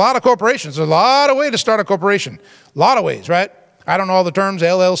 There's a lot of corporations. There's a lot of ways to start a corporation. A lot of ways, right? I don't know all the terms,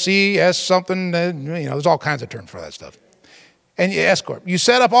 LLC, S something, there's all kinds of terms for that stuff. And S Corp. You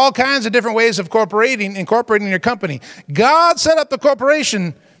set up all kinds of different ways of incorporating your company. God set up the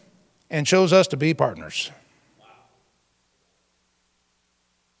corporation and chose us to be partners.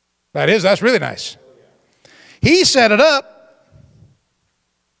 That's really nice. He set it up.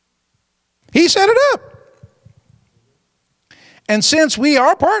 He set it up. And since we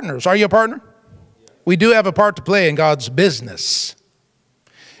are partners, are you a partner? We do have a part to play in God's business.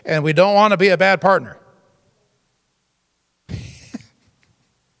 And we don't want to be a bad partner.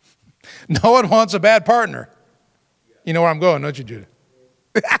 No one wants a bad partner. You know where I'm going, don't you, Judah?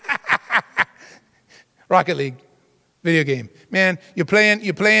 Rocket League, video game. Man, you're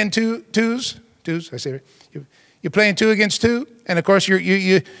playing twos. I say it. You're playing 2 against 2, and of course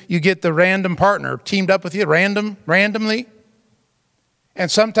you get the random partner teamed up with you randomly. And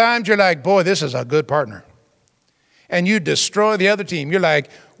sometimes you're like, boy, this is a good partner. And you destroy the other team. You're like,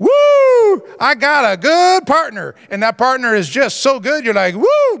 woo, I got a good partner. And that partner is just so good. You're like,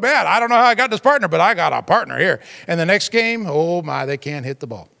 woo, man, I don't know how I got this partner, but I got a partner here. And the next game, oh my, they can't hit the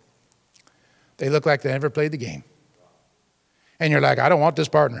ball. They look like they never played the game. And you're like, I don't want this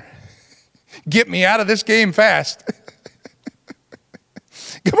partner. Get me out of this game fast.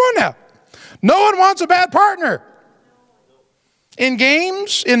 Come on now. No one wants a bad partner. in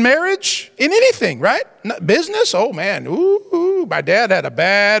games, in marriage, in anything, right? Business, oh man, my dad had a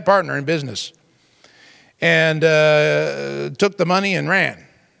bad partner in business and took the money and ran.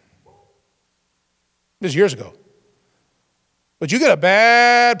 This was years ago. But you get a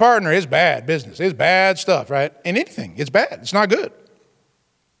bad partner, it's bad business. It's bad stuff, right? In anything, it's bad. It's not good.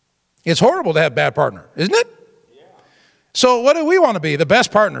 It's horrible to have a bad partner, isn't it? Yeah. So what do we want to be? The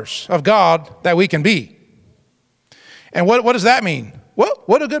best partners of God that we can be. And what does that mean? Well,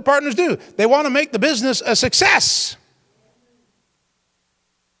 what do good partners do? They want to make the business a success.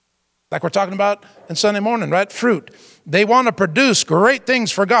 Like we're talking about in Sunday morning, right? Fruit. They want to produce great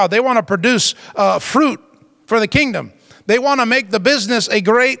things for God. They want to produce fruit for the kingdom. They want to make the business a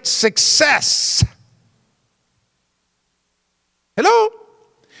great success. Hello?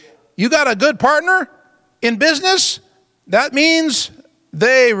 You got a good partner in business? That means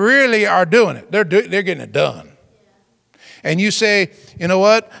they really are doing it. They're getting it done. And you say, you know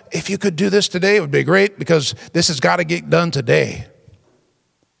what? If you could do this today, it would be great because this has got to get done today.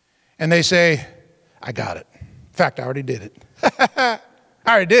 And they say, I got it. In fact, I already did it. I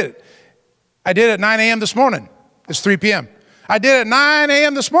already did it. I did it at 9 a.m. this morning. It's 3 p.m. I did it at 9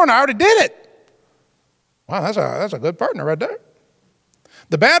 a.m. this morning. I already did it. Wow, that's a good partner right there.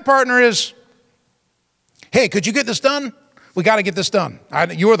 The bad partner is, hey, could you get this done? We got to get this done.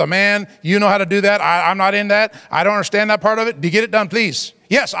 You are the man. You know how to do that. I'm not in that. I don't understand that part of it. Do you get it done, please?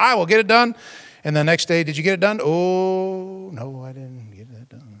 Yes, I will get it done. And the next day, did you get it done? Oh, no, I didn't get it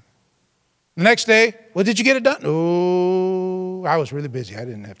done. The next day, well, did you get it done? Oh, I was really busy. I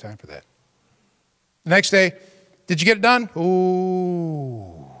didn't have time for that. The next day, did you get it done?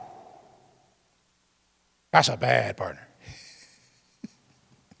 Oh, that's a bad partner.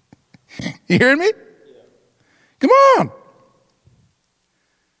 You hearing me? Come on.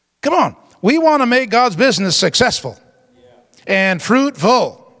 Come on. We want to make God's business successful and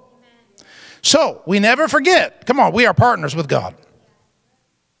fruitful. So we never forget. Come on, we are partners with God.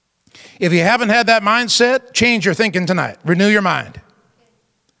 If you haven't had that mindset, change your thinking tonight. Renew your mind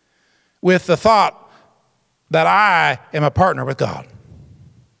with the thought that I am a partner with God.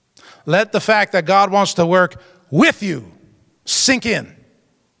 Let the fact that God wants to work with you sink in.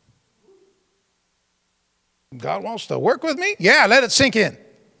 God wants to work with me? Yeah, let it sink in.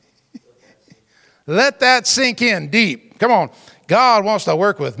 Let that sink in deep. Come on. God wants to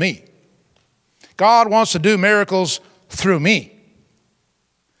work with me. God wants to do miracles through me.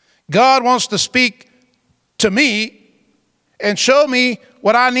 God wants to speak to me and show me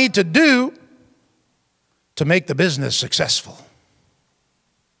what I need to do to make the business successful.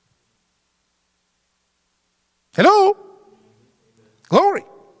 Hello? Glory.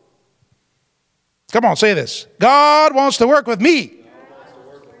 Come on, say this. God wants to work with me.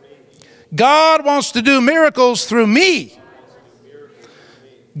 God wants to do miracles through me.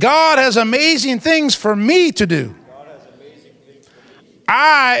 God has amazing things for me to do.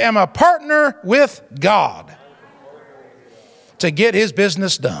 I am a partner with God to get his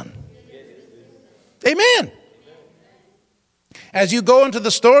business done. Amen. As you go into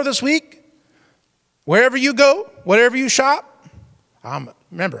the store this week, wherever you go, whatever you shop,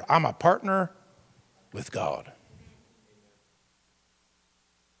 remember, I'm a partner with God.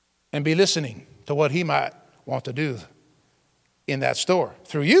 And be listening to what he might want to do in that store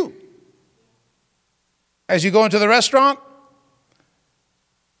through you. As you go into the restaurant,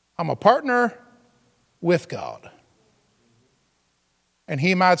 I'm a partner with God. And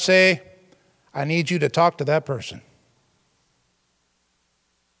he might say, I need you to talk to that person.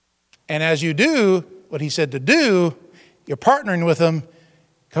 And as you do what he said to do, you're partnering with him,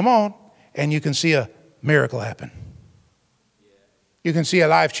 come on, and you can see a miracle happen. You can see a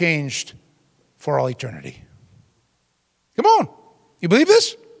life changed for all eternity. Come on. You believe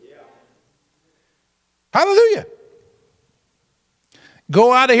this? Yeah. Hallelujah.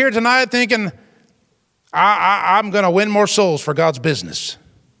 Go out of here tonight thinking, I'm going to win more souls for God's business.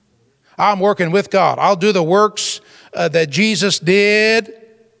 I'm working with God. I'll do the works that Jesus did,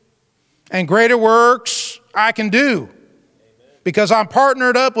 and greater works I can do. Because I'm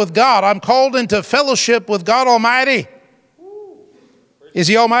partnered up with God. I'm called into fellowship with God Almighty. Is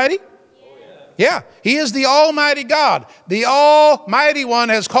he Almighty? Yeah, he is the Almighty God. The Almighty One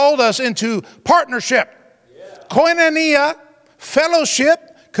has called us into partnership, koinonia,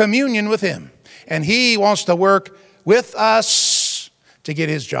 fellowship, communion with him. And he wants to work with us to get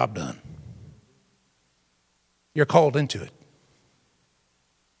his job done. You're called into it.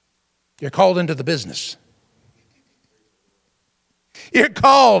 You're called into the business. You're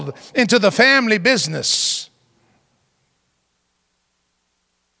called into the family business.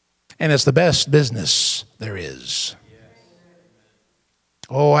 And it's the best business there is.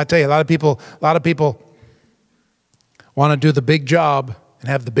 Oh, I tell you, a lot of people want to do the big job and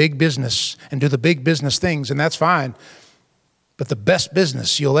have the big business and do the big business things, and that's fine. But the best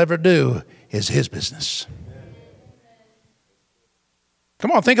business you'll ever do is his business.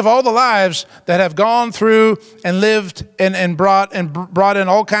 Come on, think of all the lives that have gone through and lived and brought in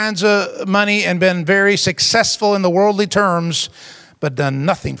all kinds of money and been very successful in the worldly terms, but done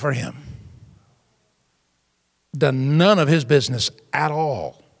nothing for him. Done none of his business at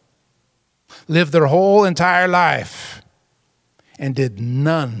all. Lived their whole entire life and did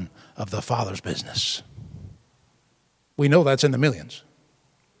none of the Father's business. We know that's in the millions.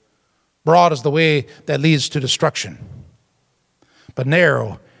 Broad is the way that leads to destruction, but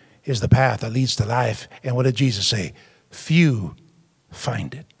narrow is the path that leads to life. And what did Jesus say? Few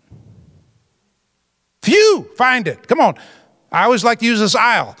find it. Few find it. Come on. I always like to use this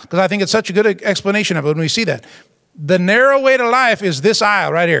aisle because I think it's such a good explanation of it when we see that. The narrow way to life is this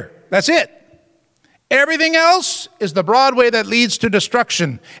aisle right here. That's it. Everything else is the broad way that leads to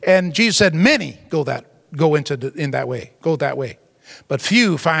destruction. And Jesus said, many go that way. But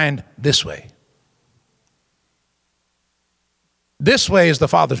few find this way. This way is the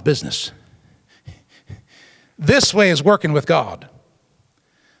Father's business. This way is working with God.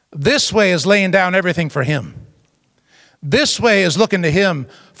 This way is laying down everything for him. This way is looking to him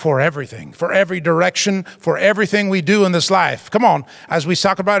for everything, for every direction, for everything we do in this life. Come on, as we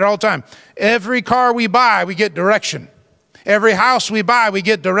talk about it all the time. Every car we buy, we get direction. Every house we buy, we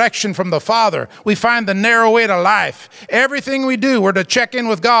get direction from the Father. We find the narrow way to life. Everything we do, we're to check in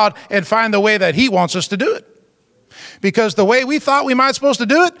with God and find the way that he wants us to do it. Because the way we thought we might supposed to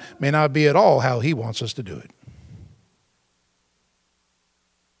do it may not be at all how he wants us to do it.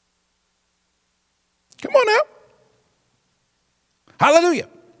 Come on now. Hallelujah.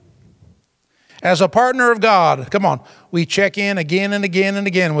 As a partner of God, come on, we check in again and again and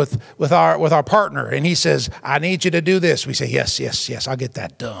again with our partner. And he says, I need you to do this. We say, yes, I'll get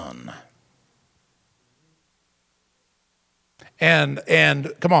that done.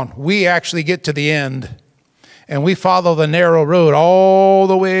 And come on, we actually get to the end and we follow the narrow road all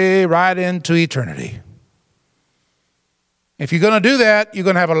the way right into eternity. If you're going to do that, you're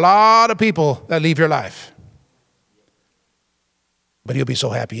going to have a lot of people that leave your life. But you'll be so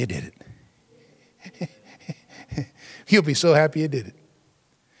happy you did it. You'll be so happy you did it.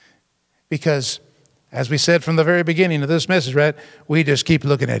 Because, as we said from the very beginning of this message, right, we just keep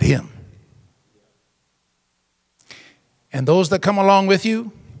looking at him. And those that come along with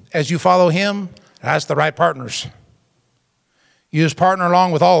you, as you follow him, that's the right partners. You just partner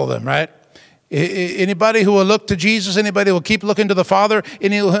along with all of them, right? Anybody who will look to Jesus, anybody who will keep looking to the Father,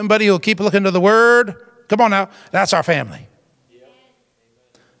 anybody who will keep looking to the Word, come on now, that's our family.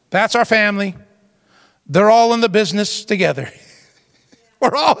 That's our family. They're all in the business together.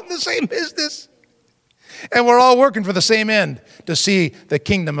 We're all in the same business. And we're all working for the same end, to see the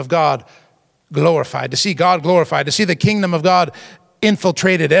kingdom of God glorified, to see God glorified, to see the kingdom of God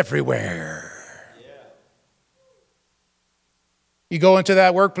infiltrated everywhere. You go into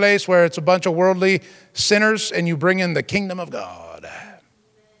that workplace where it's a bunch of worldly sinners and you bring in the kingdom of God.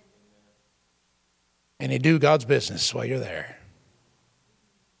 And you do God's business while you're there.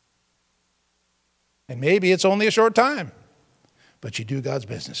 And maybe it's only a short time, but you do God's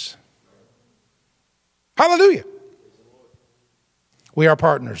business. Hallelujah. We are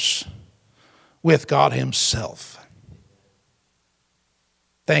partners with God himself.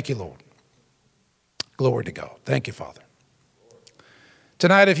 Thank you, Lord. Glory to God. Thank you, Father.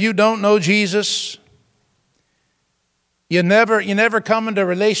 Tonight, if you don't know Jesus, you never come into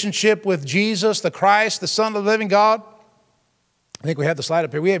relationship with Jesus, the Christ, the Son of the living God. I think we have the slide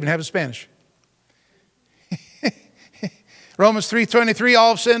up here. We even have it in Spanish. Romans 3:23, all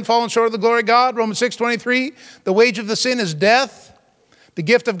have sinned, fallen short of the glory of God. Romans 6:23, the wage of the sin is death. The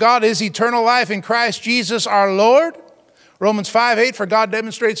gift of God is eternal life in Christ Jesus our Lord. Romans 5:8, for God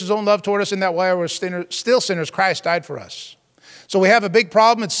demonstrates his own love toward us in that while we're still sinners, Christ died for us. So we have a big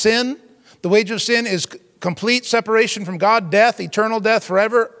problem. It's sin. The wage of sin is complete separation from God, death, eternal death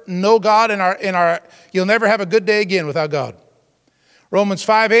forever. No God in our. You'll never have a good day again without God. Romans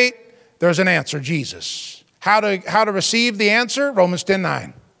 5:8, there's an answer, Jesus. How to receive the answer? Romans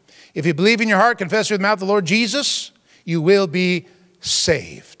 10:9. If you believe in your heart, confess with your mouth the Lord Jesus, you will be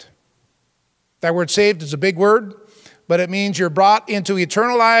saved. That word saved is a big word, but it means you're brought into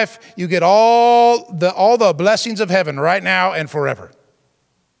eternal life. You get all the blessings of heaven right now and forever.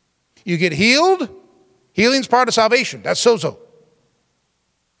 You get healed. Healing's part of salvation. That's sozo.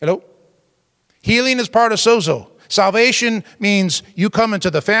 Hello? Healing is part of sozo. Salvation means you come into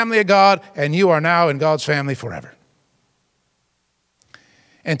the family of God and you are now in God's family forever.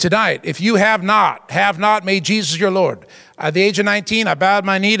 And tonight, if you have not made Jesus your Lord, at the age of 19, I bowed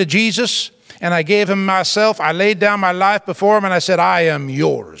my knee to Jesus and I gave him myself. I laid down my life before him and I said, I am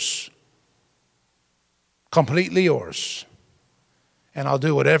yours. Completely yours. And I'll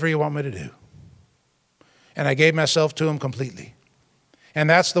do whatever you want me to do. And I gave myself to him completely. And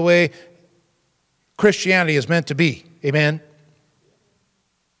that's the way Christianity is meant to be. Amen.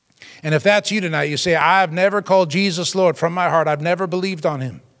 And if that's you tonight, you say, I've never called Jesus Lord from my heart. I've never believed on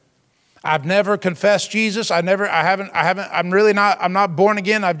him. I've never confessed Jesus. I'm not born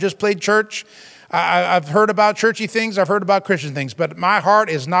again. I've just played church. I've heard about churchy things. I've heard about Christian things, but my heart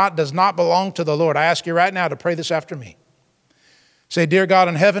does not belong to the Lord. I ask you right now to pray this after me. Say, dear God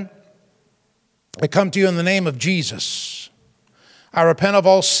in heaven, I come to you in the name of Jesus. I repent of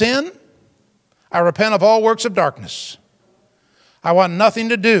all sin. I repent of all works of darkness. I want nothing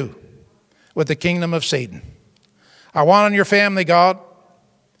to do with the kingdom of Satan. I want on your family, God,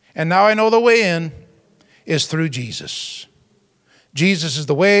 and now I know the way in is through Jesus. Jesus is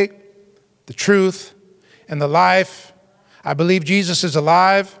the way, the truth, and the life. I believe Jesus is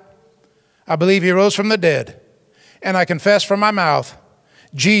alive. I believe he rose from the dead. And I confess from my mouth,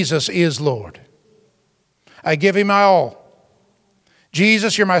 Jesus is Lord. I give him my all.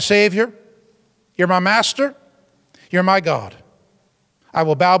 Jesus, you're my Savior. You're my Master. You're my God. I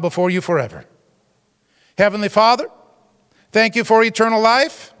will bow before you forever. Heavenly Father, thank you for eternal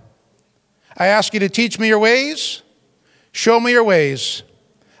life. I ask you to teach me your ways. Show me your ways.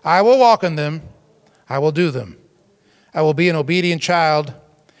 I will walk in them. I will do them. I will be an obedient child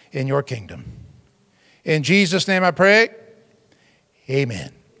in your kingdom. In Jesus' name I pray.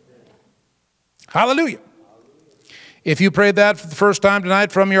 Amen. Hallelujah. If you prayed that for the first time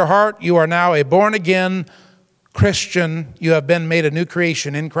tonight from your heart, you are now a born-again Christian. You have been made a new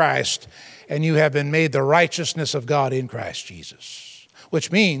creation in Christ, and you have been made the righteousness of God in Christ Jesus,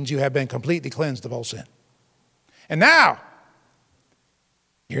 which means you have been completely cleansed of all sin. And now,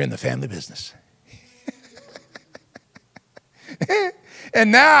 you're in the family business.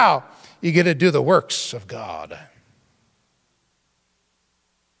 And now, you get to do the works of God.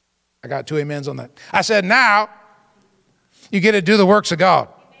 I got 2 amens on that. I said, now, you get to do the works of God.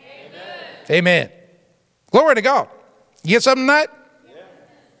 Amen. Amen. Glory to God. You get something tonight? Yeah.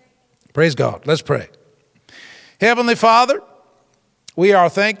 Praise God. Let's pray. Heavenly Father, we are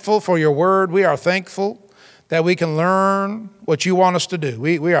thankful for your word. We are thankful that we can learn what you want us to do.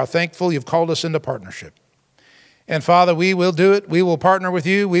 We are thankful you've called us into partnership. And Father, we will do it. We will partner with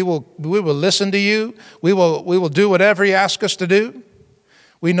you. We will listen to you. We will do whatever you ask us to do.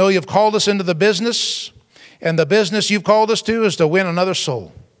 We know you've called us into the business, and the business you've called us to is to win another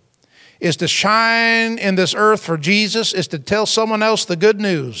soul, is to shine in this earth for Jesus, is to tell someone else the good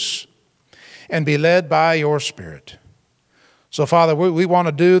news and be led by your Spirit. So, Father, we want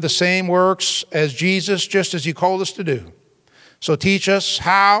to do the same works as Jesus, just as you called us to do. So teach us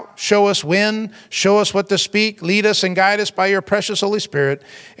how, show us when, show us what to speak, lead us and guide us by your precious Holy Spirit,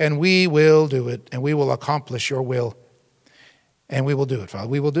 and we will do it, and we will accomplish your will. And we will do it, Father.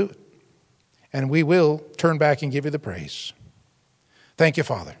 We will do it. And we will turn back and give you the praise. Thank you,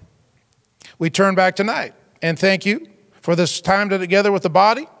 Father. We turn back tonight and thank you for this time together with the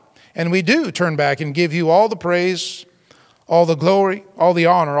body. And we do turn back and give you all the praise, all the glory, all the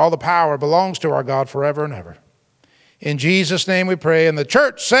honor, all the power belongs to our God forever and ever. In Jesus' name we pray. And the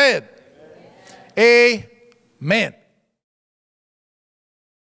church said, Amen. Amen.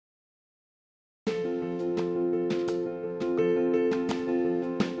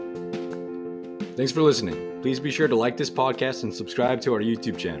 Thanks for listening. Please be sure to like this podcast and subscribe to our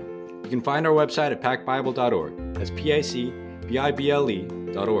YouTube channel. You can find our website at pacbible.org. That's PICBIBLE.org.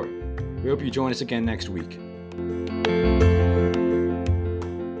 We hope you join us again next week.